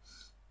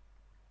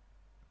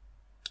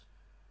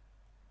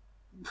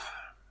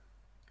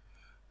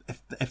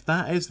 If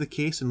that is the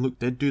case, and Luke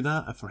did do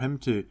that, for him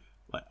to,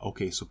 like,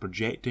 okay, so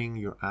projecting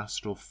your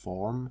astral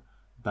form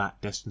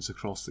that distance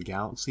across the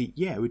galaxy,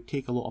 yeah, it would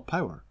take a lot of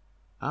power.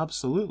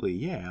 Absolutely,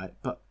 yeah,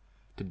 but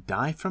to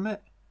die from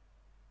it?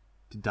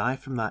 To die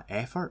from that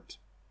effort?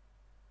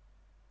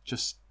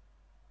 Just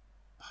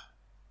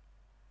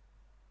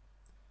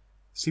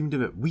seemed a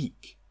bit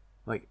weak.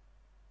 Like,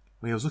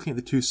 when I was looking at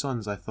the two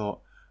suns, I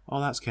thought, oh,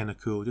 that's kind of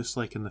cool, just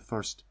like in the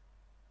first...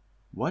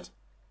 What?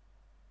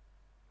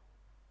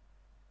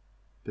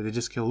 Did they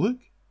just kill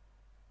Luke?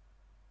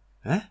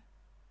 Eh?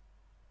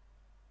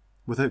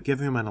 Without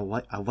giving him a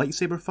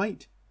lightsaber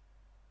fight?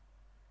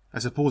 I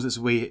suppose it's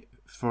a way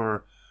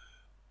for...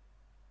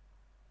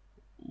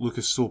 Luke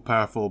is so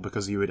powerful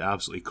because he would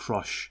absolutely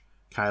crush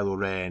Kylo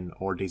Ren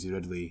or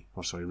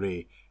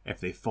Rey, if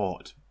they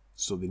fought,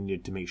 so they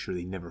needed to make sure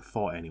they never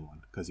fought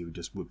anyone, because he would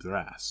just whoop their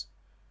ass.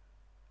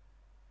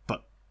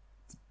 But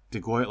to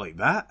go out like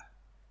that?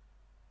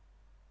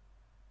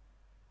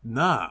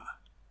 Nah.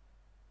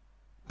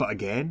 But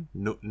again,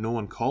 no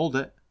one called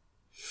it.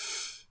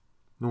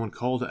 No one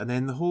called it. And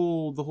then the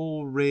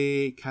whole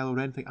Rey Kylo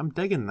Ren thing, I'm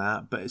digging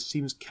that, but it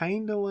seems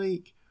kind of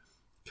like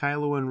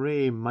Kylo and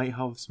Rey might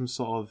have some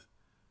sort of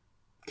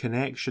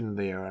connection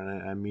there,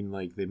 and I mean,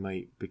 like, it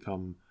might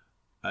become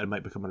a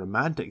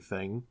romantic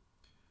thing,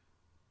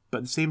 but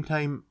at the same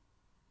time,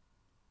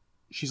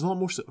 she's a lot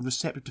more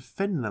receptive to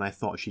Finn than I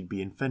thought she'd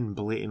be, and Finn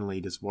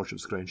blatantly just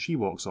worships the ground she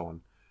walks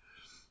on.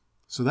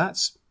 So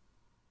that's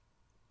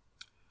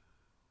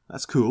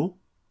cool.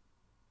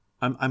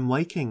 I'm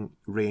liking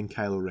Rey and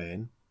Kylo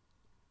Ren,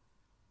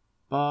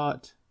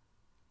 but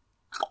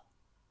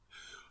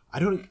I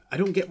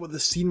don't get what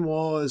the scene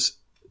was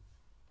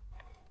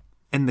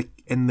in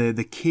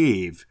the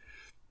cave,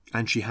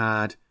 and she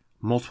had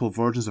multiple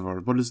versions of her.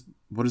 What does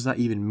that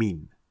even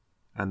mean?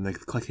 And the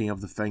clicking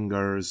of the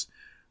fingers.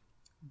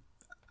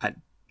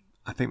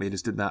 I think they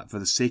just did that for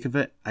the sake of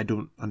it. I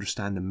don't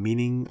understand the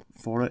meaning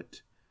for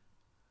it.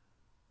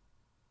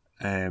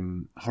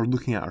 Her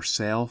looking at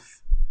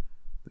herself,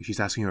 she's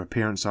asking who her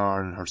parents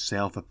are, and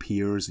herself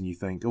appears, and you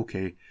think,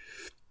 okay,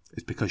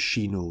 it's because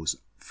she knows.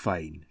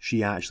 Fine,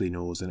 she actually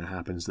knows, and it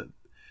happens that.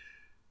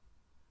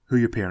 Who are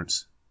your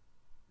parents?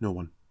 No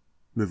one.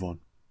 Move on.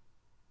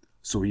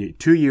 So we waited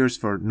 2 years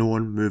for no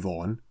one, move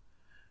on,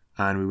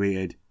 and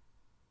we're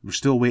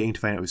still waiting to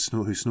find out who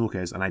Snoke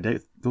is, and I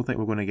don't think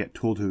we're going to get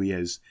told who he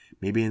is.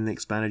 Maybe in the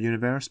expanded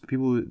universe, but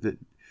people that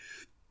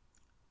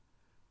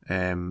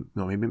no,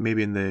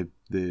 maybe in the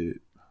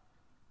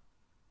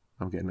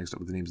I'm getting mixed up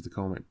with the names of the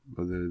comic,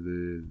 or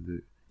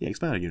the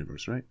expanded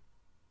universe, right?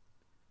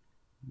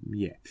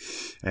 Yeah.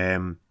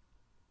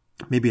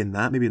 Maybe in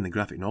the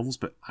graphic novels,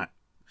 but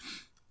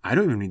I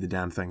don't even read the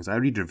damn things. I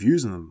read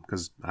reviews on them,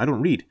 because I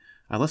don't read.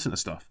 I listen to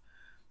stuff.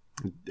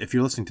 If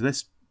you're listening to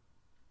this,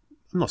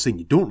 I'm not saying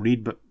you don't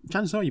read, but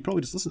chances are you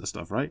probably just listen to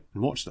stuff, right?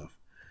 And watch stuff.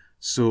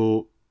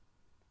 So,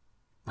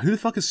 who the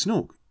fuck is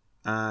Snoke?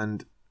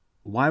 And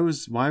why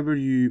was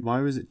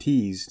it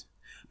teased?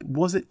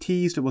 Was it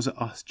teased, or was it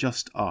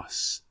just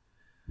us?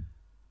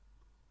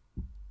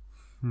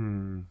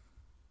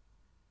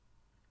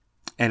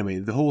 Anyway,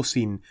 the whole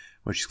scene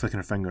where she's clicking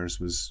her fingers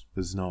was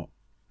not.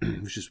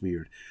 It was just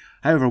weird.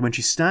 However, when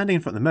she's standing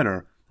in front of the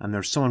mirror and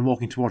there's someone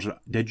walking towards her,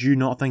 did you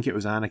not think it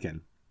was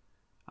Anakin?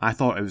 I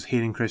thought it was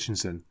Hayden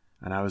Christensen,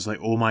 and I was like,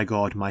 oh my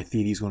god, my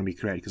theory is going to be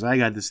correct, because I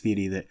had this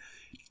theory that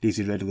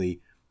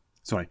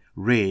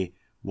Rey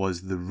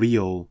was the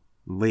real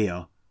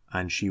Leia,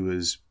 and she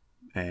was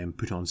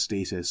put on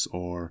stasis,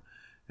 or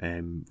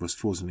was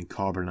frozen in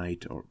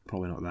carbonite, or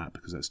probably not that,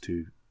 because that's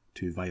too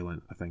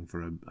violent a thing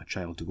for a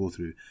child to go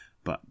through,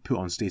 but put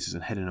on stasis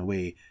and hidden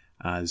away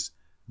as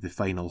the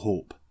final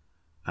hope,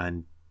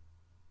 and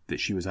that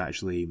she was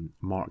actually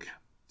Luke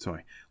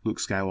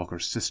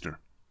Skywalker's sister.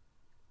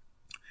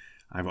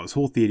 I've got this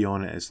whole theory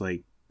on it. It's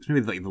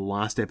maybe like the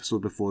last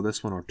episode before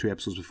this one, or 2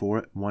 episodes before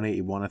it,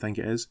 181 I think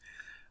it is,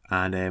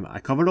 and I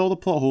covered all the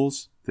plot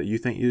holes that you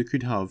think you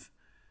could have,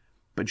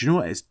 but do you know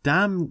what? It's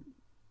damn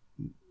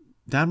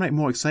right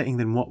more exciting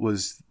than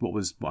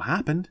what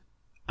happened,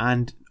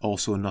 and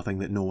also nothing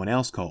that no one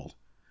else called.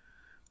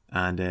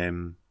 And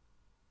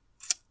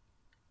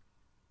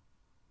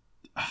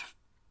I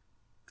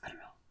don't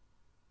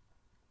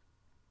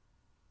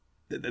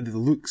know. The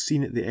Luke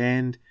scene at the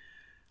end,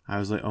 I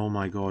was like, oh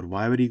my god,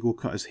 why would he go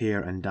cut his hair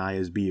and dye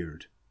his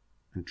beard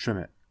and trim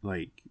it?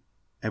 Like,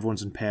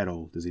 everyone's in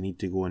peril. Does he need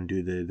to go and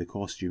do the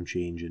costume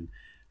change and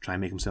try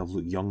and make himself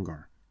look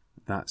younger?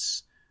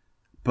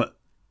 But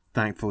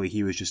thankfully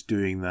he was just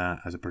doing that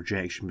as a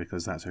projection,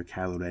 because that's how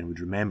Kylo Ren would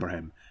remember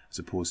him, as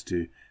opposed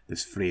to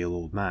this frail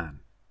old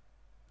man.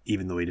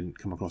 Even though he didn't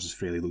come across as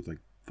frail, he looked like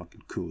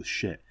fucking cool as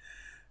shit.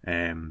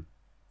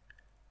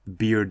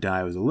 Beard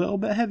dye was a little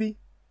bit heavy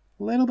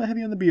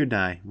on the beard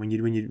dye. When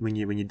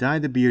you dye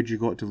the beard, you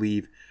got to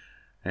leave.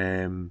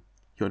 You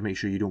got to make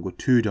sure you don't go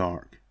too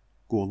dark.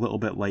 Go a little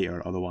bit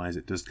lighter, otherwise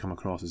it does come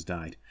across as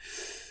dyed.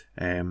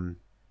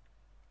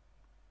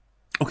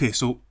 Okay,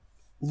 so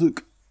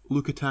Luke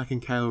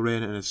attacking Kylo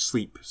Ren in his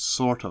sleep,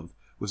 sort of,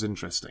 was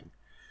interesting.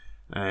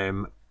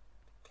 A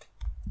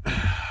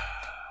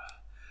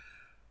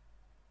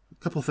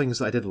couple of things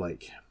that I did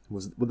like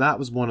that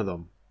was one of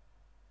them,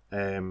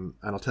 and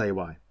I'll tell you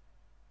why.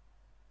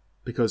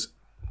 Because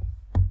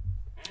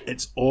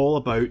it's all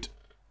about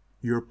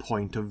your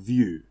point of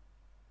view.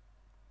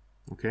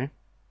 Okay?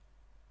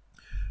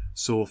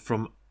 So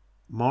from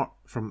Luke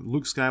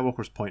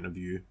Skywalker's point of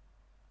view,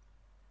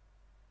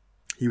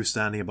 he was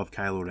standing above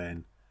Kylo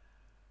Ren,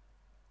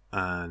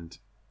 and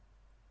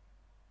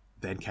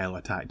then Kylo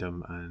attacked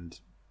him and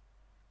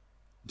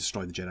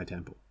destroyed the Jedi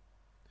Temple.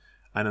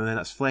 And then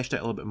that's fleshed out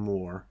a little bit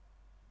more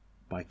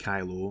by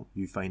Kylo.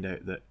 You find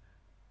out that,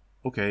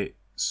 okay,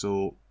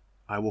 so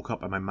I woke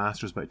up and my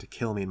master's about to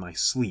kill me in my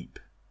sleep,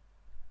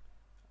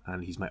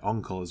 and he's my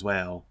uncle as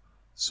well,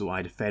 so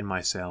I defend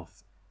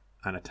myself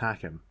and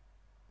attack him.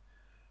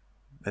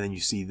 And then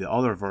you see the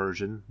other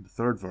version, the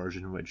third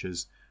version, which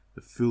is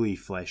the fully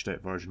fleshed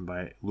out version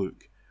by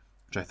Luke,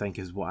 which I think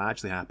is what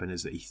actually happened,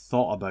 is that he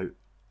thought about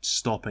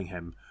stopping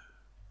him,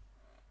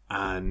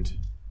 and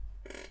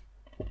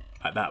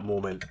at that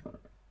moment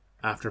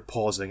after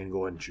pausing and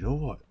going, do you know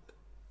what?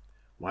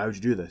 Why would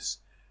you do this?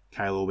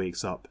 Kylo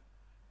wakes up,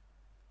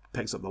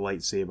 picks up the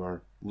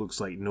lightsaber, looks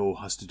like no,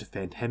 has to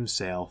defend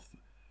himself,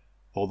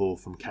 although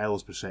from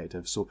Kylo's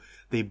perspective. So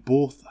they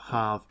both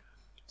have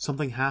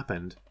something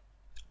happened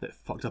that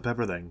fucked up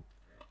everything,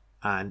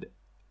 and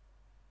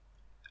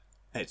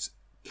it's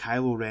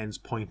Kylo Ren's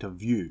point of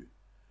view.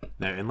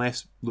 Now,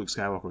 unless Luke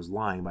Skywalker was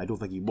lying, but I don't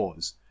think he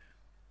was.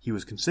 He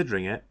was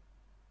considering it,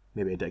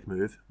 maybe a dick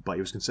move, but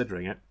he was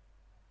considering it.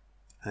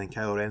 And in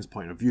Kylo Ren's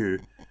point of view,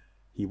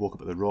 he woke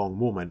up at the wrong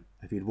moment.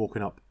 If he'd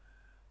woken up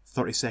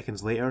 30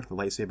 seconds later, the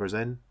lightsaber's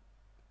in,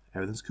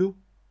 everything's cool.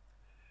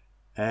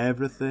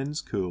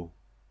 Everything's cool.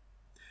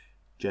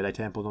 Jedi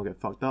Temple don't get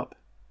fucked up.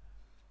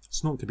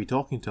 Snoke could be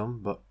talking to him,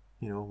 but,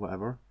 you know,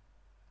 whatever.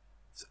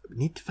 So we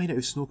need to find out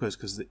who Snoke is,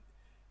 because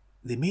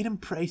they made him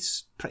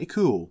pretty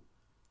cool.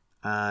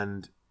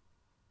 And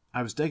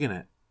I was digging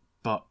it.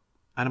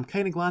 And I'm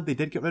kind of glad they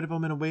did get rid of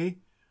him in a way,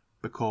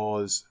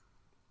 because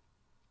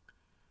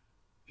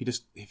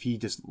if he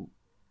just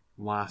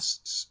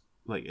lasts,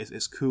 like,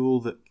 it's cool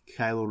that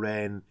Kylo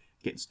Ren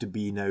gets to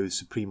be now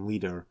Supreme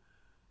Leader,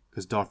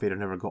 because Darth Vader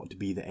never got to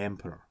be the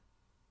Emperor.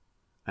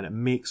 And it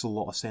makes a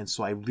lot of sense,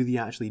 so I really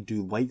actually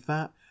do like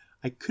that.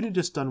 I could have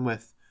just done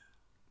with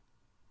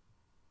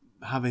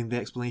having the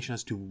explanation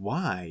as to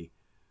why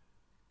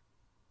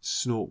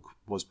Snoke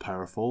was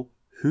powerful,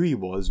 who he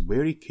was,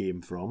 where he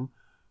came from.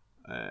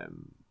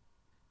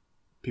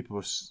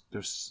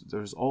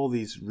 There's all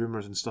these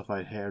rumours and stuff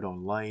I heard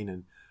online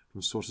and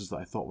from sources that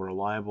I thought were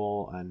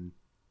reliable, and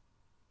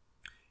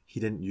he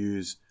didn't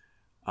use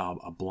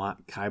a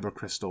black kyber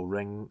crystal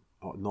ring,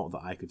 or not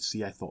that I could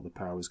see. I thought the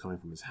power was coming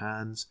from his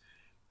hands.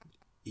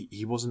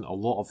 He wasn't a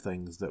lot of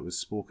things that was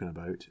spoken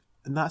about,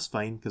 and that's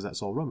fine, because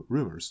that's all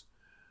rumours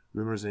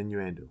and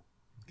innuendo,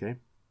 okay?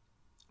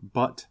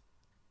 But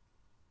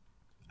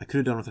I could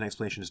have done with an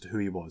explanation as to who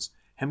he was.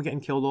 Him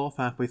getting killed off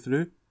halfway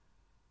through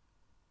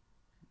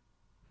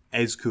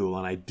is cool,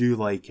 and I do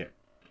like it.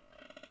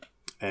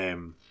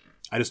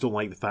 I just don't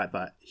like the fact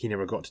that he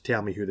never got to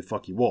tell me who the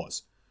fuck he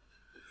was.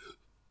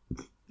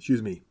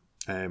 Excuse me.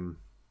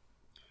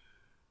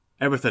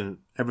 Everything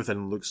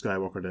Luke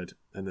Skywalker did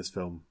in this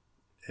film,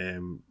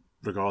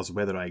 regardless of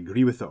whether I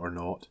agree with it or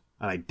not,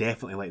 and I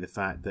definitely like the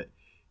fact that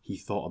he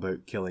thought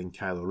about killing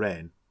Kylo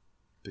Ren,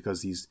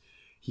 because he's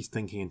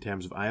thinking in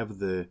terms of I have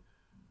the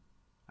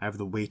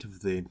weight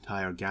of the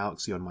entire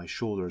galaxy on my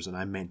shoulders, and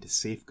I'm meant to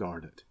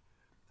safeguard it.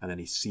 And then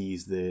he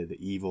sees the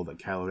evil that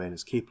Kylo Ren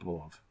is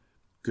capable of.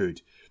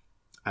 Good.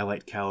 I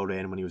liked Kylo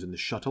Ren when he was in the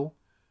shuttle,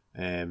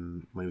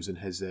 when he was in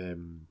his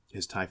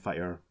TIE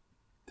Fighter,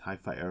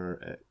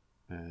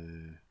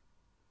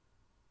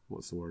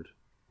 what's the word?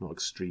 Not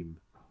extreme.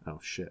 Oh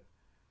shit.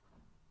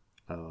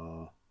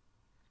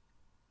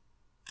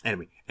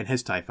 Anyway, in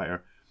his TIE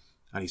Fighter,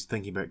 and he's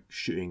thinking about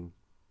shooting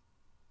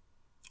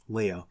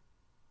Leia.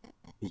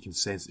 He can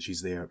sense that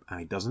she's there, and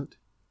he doesn't.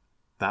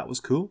 That was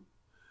cool.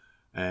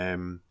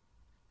 Like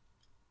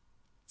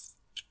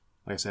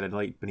I said, I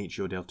liked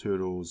Benicio del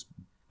Toro's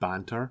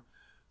banter.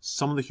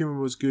 Some of the humour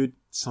was good.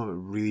 Some of it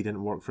really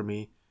didn't work for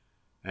me.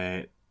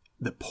 The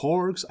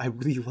Porgs I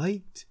really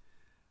liked.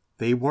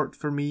 They worked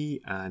for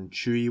me, and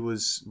Chewie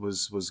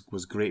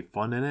was great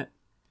fun in it.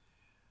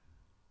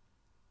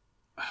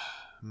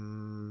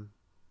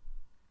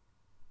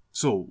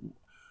 So,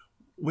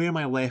 where am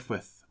I left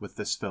with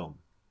this film?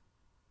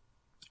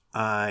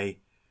 I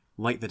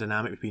like the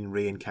dynamic between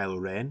Rey and Kylo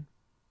Ren.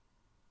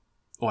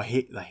 Oh,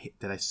 did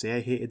I say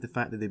I hated the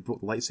fact that they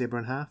broke the lightsaber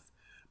in half?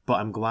 But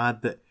I'm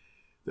glad that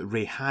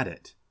Rey had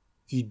it.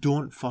 You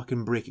don't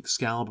fucking break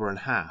Excalibur in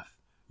half.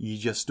 You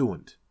just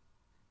don't.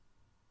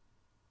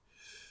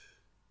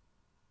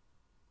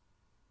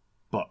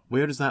 But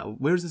where does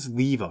this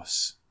leave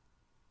us?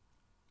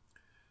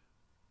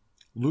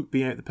 Luke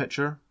being out of the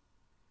picture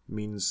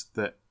means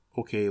that,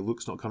 okay,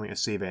 Luke's not coming to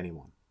save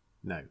anyone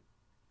now. I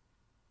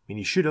mean,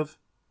 he should have.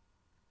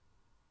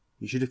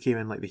 He should have came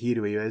in like the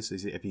hero he is.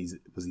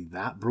 Was he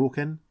that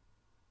broken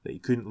that he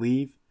couldn't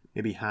leave?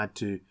 Maybe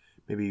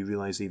he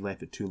realised he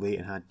left it too late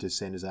and had to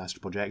send his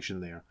astral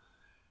projection there.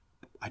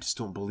 I just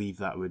don't believe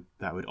that would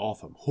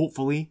off him.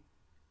 Hopefully,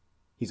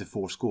 he's a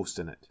Force ghost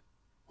in it.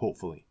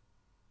 Hopefully.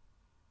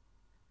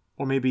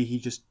 Or maybe he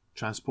just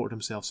transported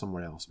himself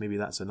somewhere else. Maybe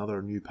that's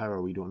another new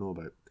power we don't know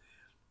about.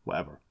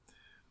 Whatever.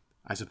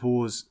 I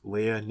suppose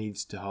Leia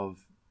needs to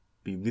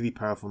be really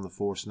powerful in the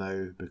Force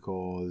now,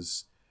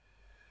 because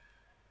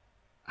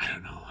I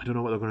don't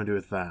know what they're going to do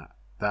with that.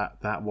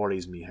 That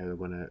worries me, how they're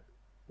going to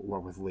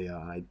work with Leia.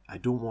 I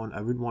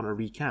wouldn't want to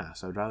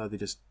recast. I would rather they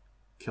just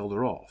killed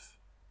her off.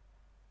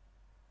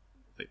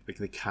 Like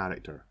the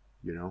character,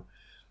 you know?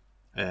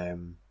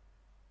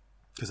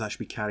 Because that should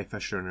be Carrie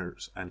Fisher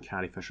and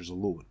Carrie Fisher's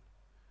alone.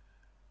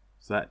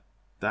 So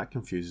that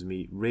confuses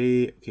me.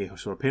 Rey, okay,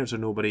 so her parents are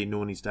nobody. No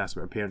one needs to ask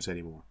about her parents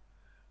anymore.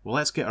 Well,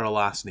 let's get her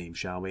last name,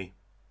 shall we?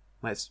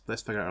 Let's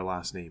figure out her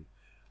last name.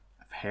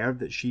 I've heard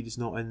that she's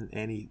not in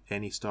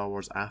any Star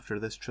Wars after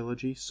this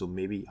trilogy, so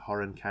maybe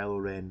her and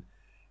Kylo Ren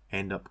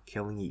end up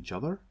killing each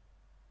other?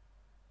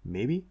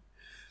 Maybe?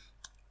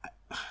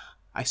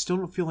 I still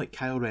don't feel like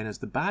Kylo Ren is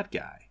the bad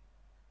guy.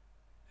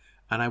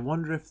 And I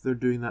wonder if they're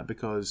doing that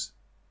because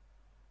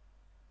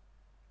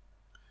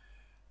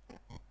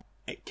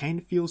it kind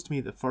of feels to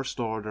me that First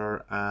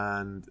Order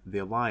and the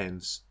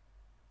Alliance,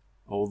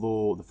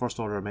 although the First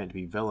Order are meant to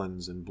be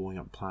villains and blowing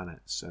up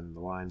planets, and the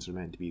Alliance are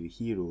meant to be the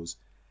heroes,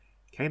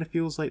 kind of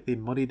feels like they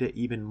muddied it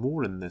even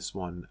more in this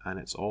one, and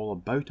it's all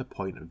about a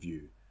point of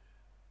view,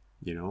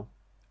 you know?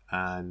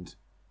 And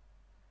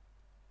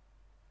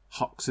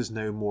Hux is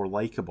now more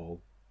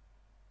likeable,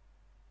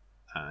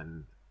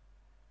 and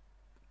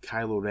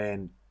Kylo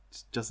Ren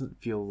doesn't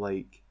feel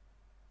like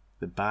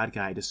the bad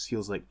guy. It just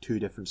feels like two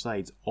different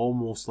sides,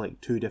 almost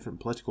like two different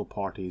political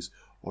parties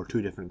or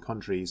two different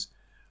countries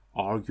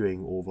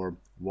arguing over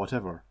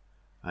whatever,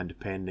 and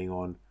depending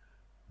on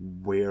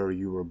where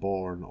you were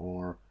born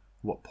or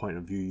what point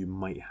of view you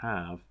might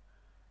have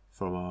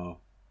from a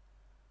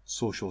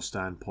social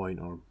standpoint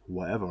or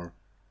whatever,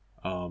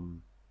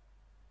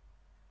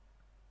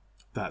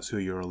 that's who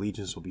your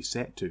allegiance will be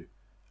set to,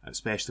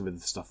 especially with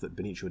the stuff that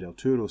Benicio del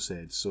Toro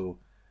said. So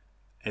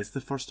is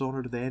the First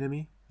Order the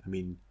enemy? I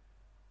mean,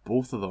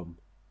 both of them,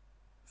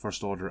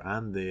 First Order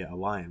and the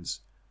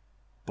Alliance,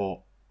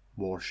 bought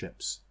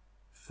warships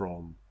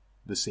from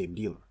the same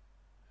dealer.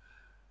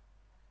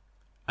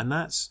 And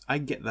that's, I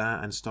get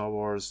that, and Star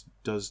Wars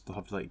does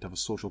have to have a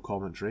social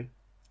commentary,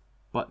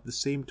 but the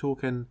same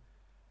token,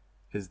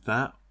 is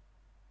that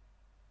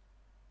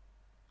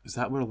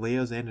where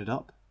Leia's ended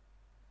up?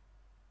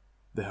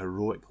 The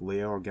heroic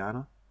Leia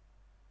Organa?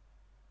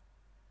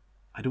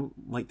 I don't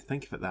like to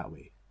think of it that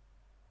way.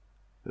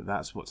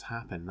 That's what's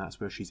happened, that's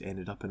where she's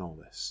ended up in all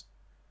this.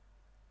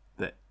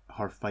 That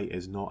her fight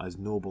is not as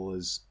noble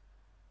as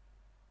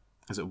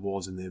it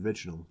was in the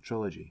original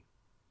trilogy.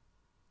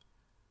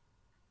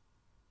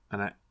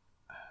 And I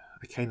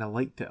kind of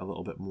liked it a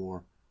little bit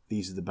more.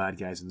 These are the bad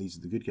guys and these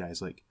are the good guys.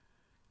 Like,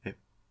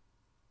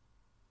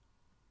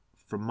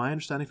 from my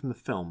understanding from the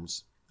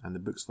films, and the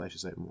books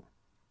fleshes out more,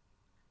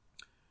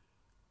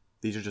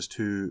 these are just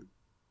two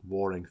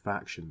warring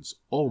factions,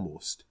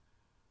 almost.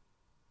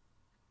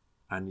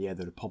 And yeah,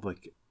 the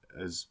Republic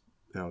is,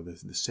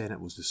 the Senate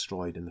was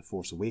destroyed in The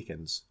Force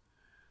Awakens.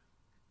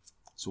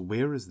 So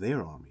where is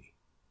their army?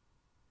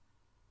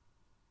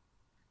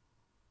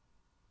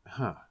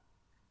 Huh.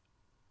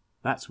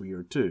 That's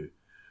weird too.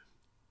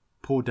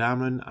 Poe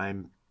Dameron,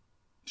 I'm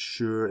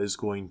sure, is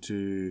going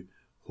to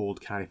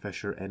hold Carrie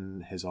Fisher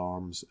in his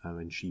arms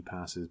when she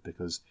passes,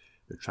 because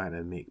they're trying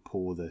to make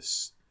Poe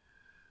this,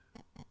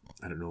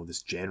 I don't know,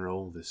 this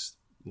general, this,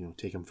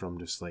 take him from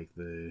just like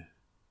the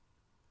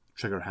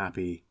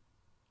trigger-happy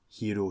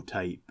hero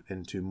type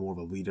into more of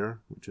a leader,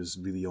 which is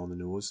really on the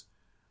nose.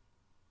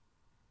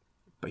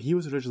 But he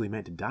was originally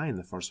meant to die in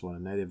the first one,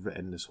 and now they've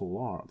written this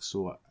whole arc,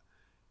 so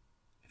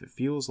if it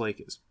feels like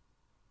it's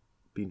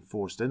been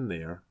forced in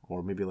there,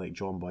 or maybe like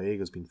John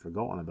Boyega's been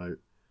forgotten about,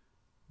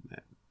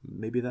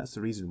 maybe that's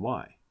the reason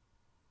why.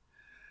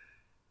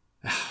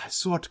 It's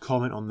so hard to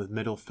comment on the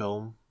middle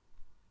film,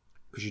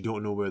 because you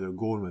don't know where they're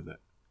going with it.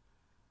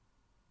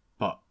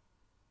 But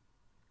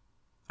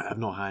I've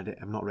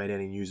not read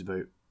any news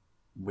about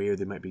where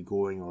they might be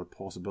going or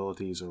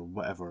possibilities or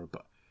whatever,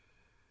 but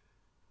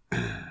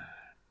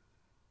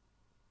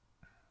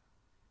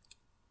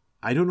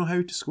I don't know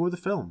how to score the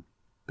film,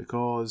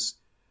 because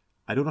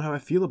I don't know how I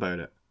feel about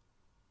it.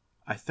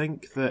 I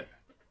think that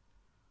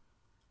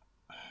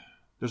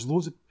there's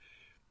loads of,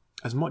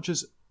 as much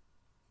as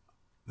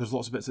there's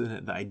lots of bits in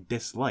it that I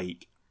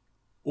dislike,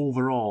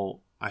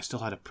 overall I still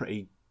had a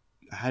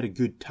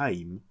good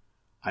time.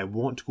 I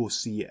want to go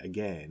see it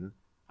again.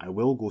 I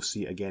will go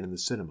see it again in the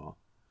cinema.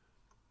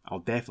 I'll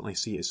definitely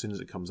see it as soon as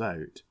it comes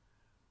out.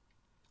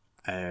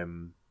 I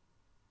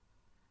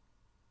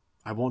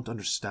want to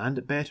understand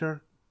it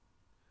better.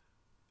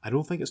 I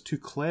don't think it's too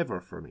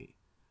clever for me,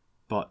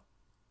 but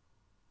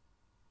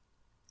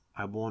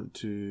I'm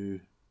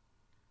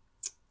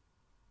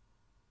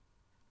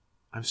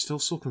still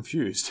so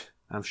confused.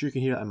 I'm sure you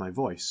can hear it in my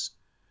voice.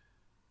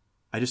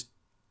 I just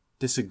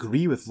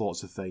disagree with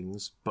lots of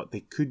things, but they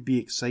could be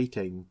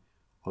exciting,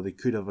 or they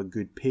could have a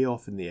good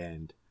payoff in the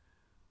end.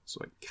 So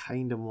I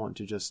kind of want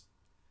to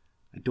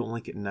I don't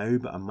like it now,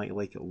 but I might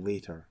like it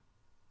later.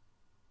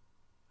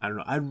 I don't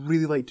know. I'd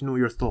really like to know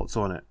your thoughts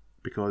on it,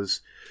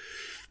 because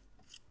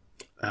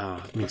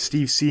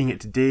Steve's seeing it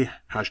today.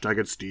 Hashtag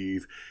it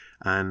Steve.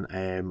 And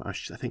I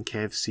think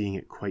Kev's seeing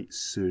it quite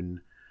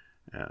soon.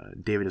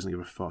 David doesn't give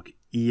a fuck.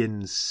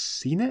 Ian's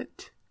seen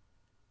it?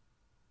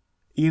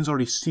 Ian's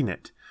already seen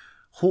it.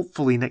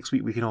 Hopefully next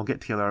week we can all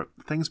get together.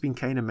 Things been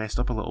kind of messed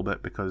up a little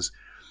bit because,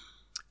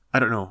 I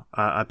don't know,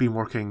 I've been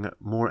working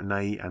more at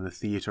night and the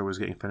theatre was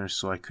getting finished,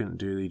 so I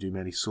couldn't really do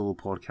many solo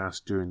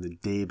podcasts during the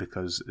day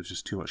because it was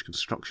just too much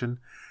construction.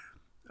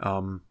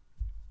 I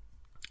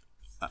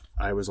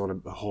was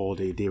on a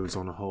holiday, David's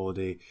on a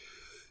holiday,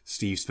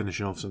 Steve's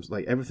finishing off some,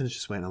 everything's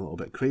just went a little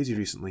bit crazy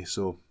recently,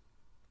 so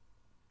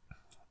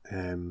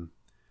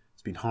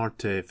it's been hard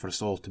for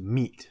us all to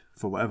meet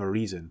for whatever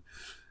reason.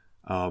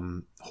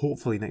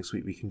 Hopefully next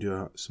week we can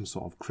do some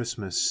sort of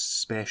Christmas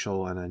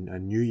special and a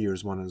New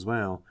Year's one as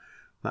well,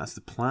 That's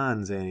the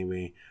plans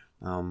anyway.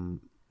 We'll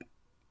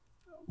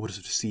just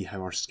have to see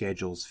how our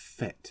schedules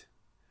fit.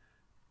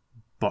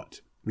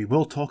 But we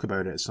will talk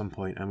about it at some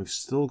point, and we've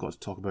still got to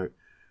talk about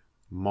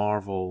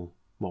Marvel,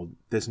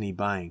 Disney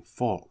buying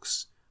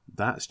Fox.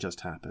 That's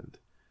just happened.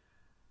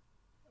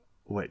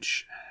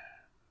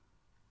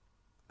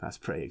 That's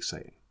pretty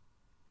exciting.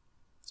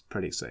 It's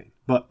pretty exciting.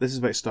 But this is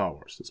about Star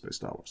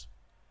Wars.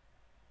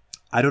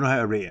 I don't know how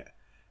to rate it.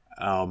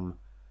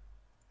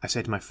 I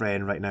said to my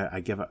friend right now, I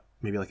give it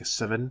maybe like a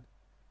 7,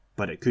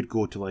 but it could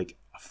go to like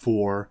a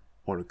 4,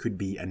 or it could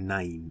be a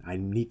 9. I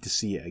need to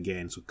see it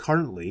again. So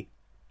currently,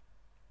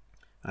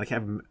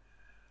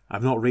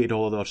 I've not rated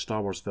all of the other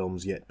Star Wars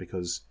films yet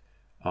because,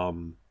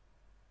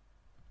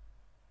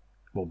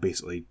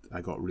 basically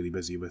I got really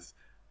busy with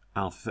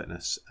Alpha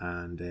Fitness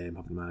and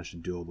haven't managed to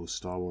do all those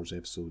Star Wars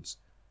episodes.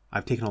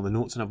 I've taken all the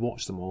notes and I've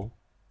watched them all.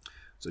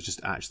 So it's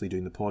just actually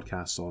doing the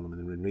podcasts on them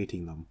and then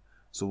rating them.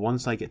 So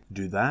once I get to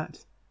do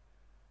that,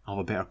 I'll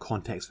have a better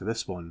context for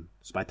this one.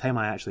 So by the time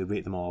I actually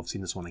rate them all, I've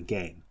seen this one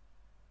again.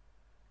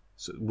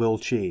 So it will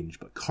change.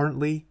 But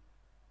currently,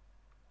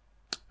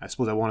 I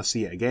suppose I want to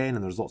see it again,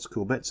 and there's lots of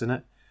cool bits in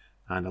it.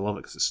 And I love it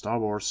because it's Star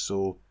Wars,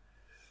 so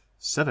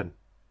 7.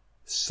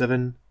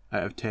 7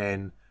 out of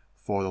 10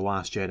 for The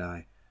Last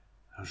Jedi.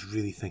 I was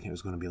really thinking it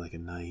was going to be like a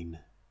 9.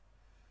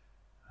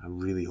 I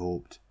really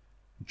hoped.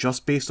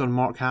 Just based on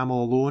Mark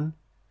Hamill alone,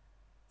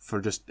 for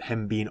just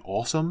him being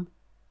awesome,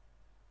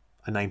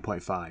 a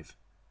 9.5.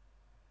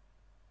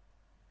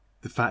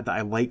 The fact that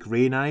I like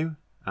Rey now,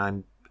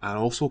 and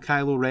also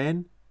Kylo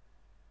Ren,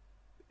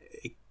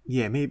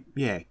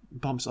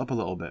 bumps up a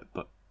little bit,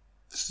 but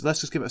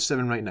let's just give it a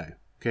 7 right now,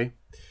 okay?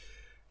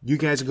 You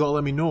guys have got to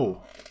let me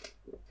know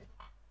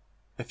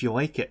if you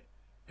like it,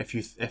 if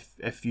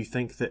you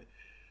think that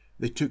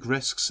they took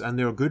risks and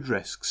they were good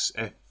risks,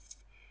 if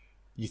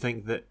you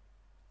think that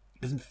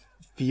it doesn't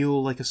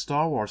feel like a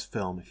Star Wars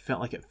film, it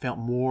felt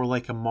more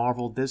like a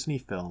Marvel Disney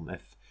film,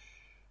 if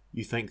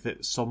you think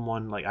that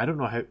someone, like, I don't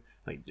know how,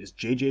 like, is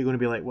JJ going to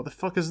be like, what the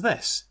fuck is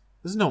this?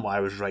 This is not what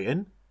I was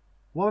writing.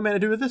 What am I meant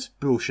to do with this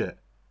bullshit?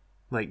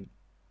 Like,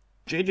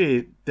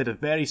 JJ did a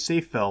very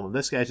safe film, and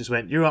this guy just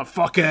went, you know what,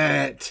 fuck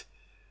it!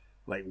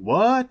 Like,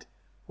 what?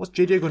 What's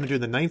JJ going to do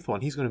in the 9th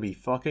one? He's going to be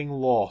fucking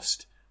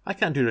lost. I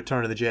can't do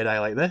Return of the Jedi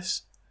like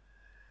this.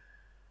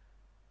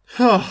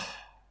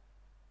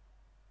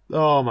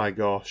 Oh my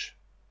gosh.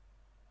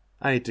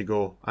 I need to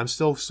go. I'm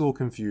still so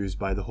confused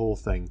by the whole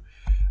thing.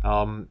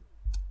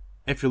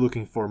 If you're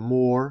looking for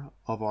more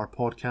of our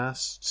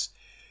podcasts,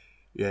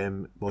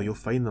 you'll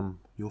find them.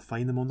 You'll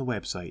find them on the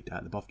website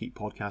at the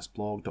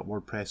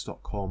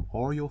buffgeekpodcastblog.wordpress.com,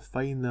 or you'll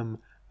find them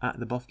at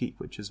the Buff Geek,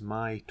 which is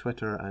my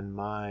Twitter and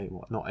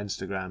not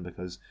Instagram,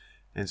 because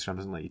Instagram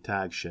doesn't let you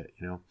tag shit,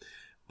 you know.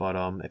 But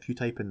if you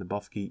type in the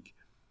Buff Geek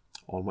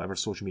on whatever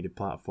social media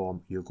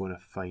platform, you're going to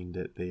find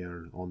it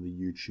there on the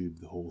YouTube,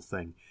 the whole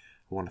thing.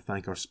 I want to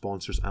thank our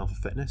sponsors, Alpha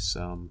Fitness,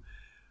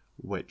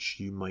 which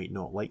you might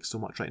not like so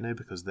much right now,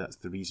 because that's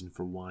the reason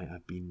for why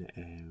I've been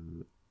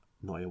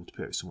not able to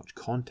put out so much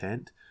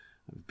content.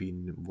 I've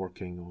been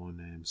working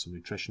on some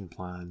nutrition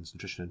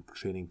and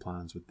training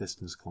plans with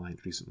distance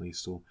clients recently,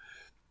 so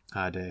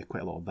I had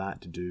quite a lot of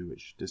that to do,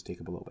 which does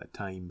take up a little bit of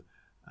time,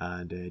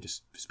 and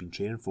just been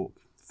training folk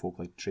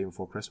like to train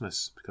before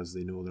Christmas, because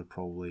they know they're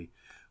probably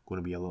going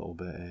to be a little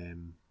bit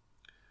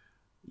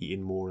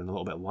eating more and a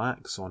little bit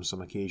lax on some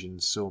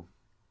occasions. So,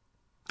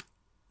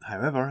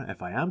 however,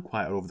 if I am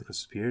quieter over the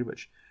Christmas period,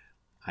 which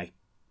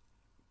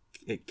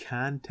it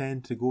can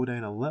tend to go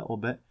down a little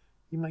bit,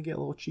 you might get a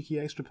little cheeky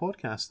extra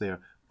podcast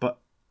there. But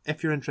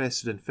if you're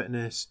interested in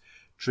fitness,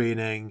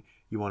 training,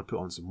 you want to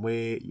put on some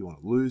weight, you want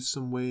to lose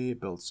some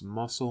weight, build some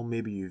muscle,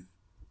 maybe you've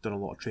done a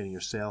lot of training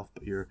yourself,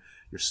 but your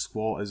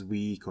squat is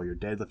weak, or your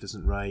deadlift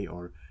isn't right,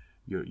 or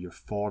your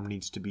form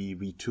needs to be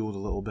retooled a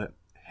little bit,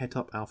 hit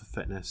up Alpha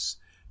Fitness.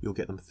 You'll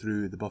get them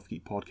through the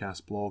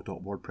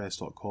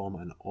buffgeekpodcastblog.wordpress.com,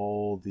 and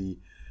you'll be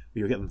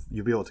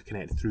able to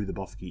connect through the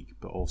Buff Geek,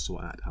 but also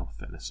at Alpha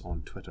Fitness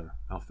on Twitter.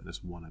 Alpha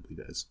Fitness 1, I believe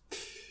it is.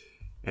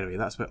 Anyway,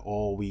 that's about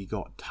all we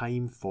got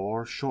time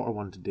for. Shorter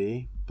one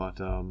today, but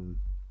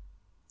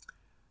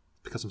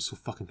because I'm so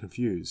fucking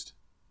confused.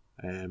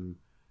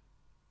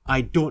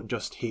 I don't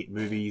just hate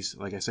movies,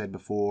 like I said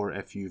before.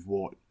 If you've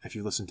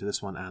listened to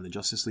this one and the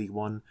Justice League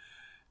one,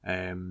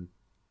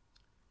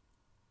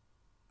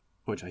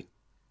 which I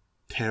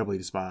terribly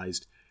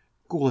despised,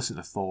 go listen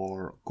to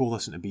Thor, go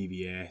listen to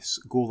BVS,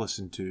 go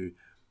listen to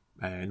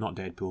not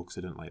Deadpool because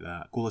I didn't like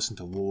that. Go listen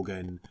to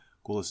Logan,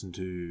 go listen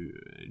to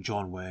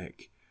John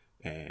Wick.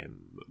 I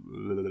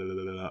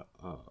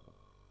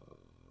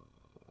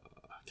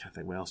can't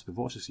think what else we've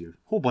watched this year.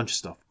 Whole bunch of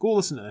stuff. Go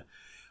listen to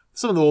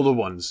some of the older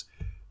ones.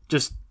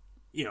 Just,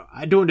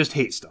 I don't just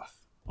hate stuff.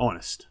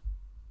 Honest.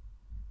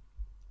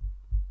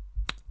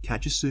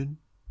 Catch you soon.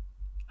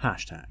 #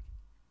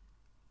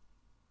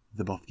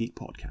 The Buff Geek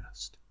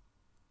Podcast.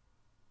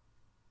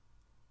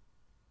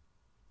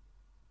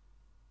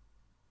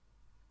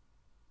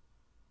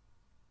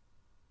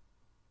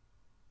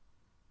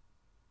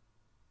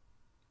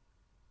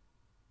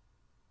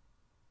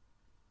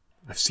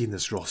 I've seen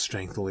this raw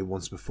strength only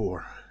once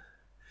before.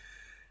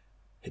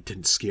 It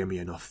didn't scare me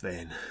enough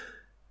then.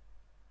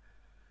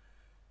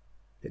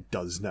 It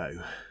does now.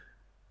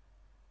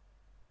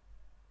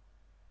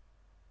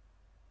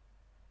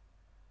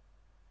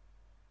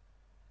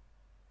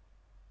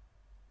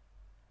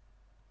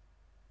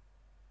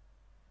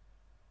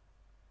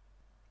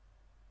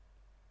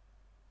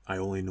 I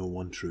only know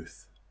one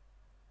truth.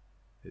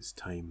 It's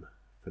time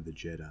for the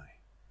Jedi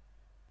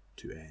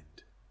to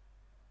end.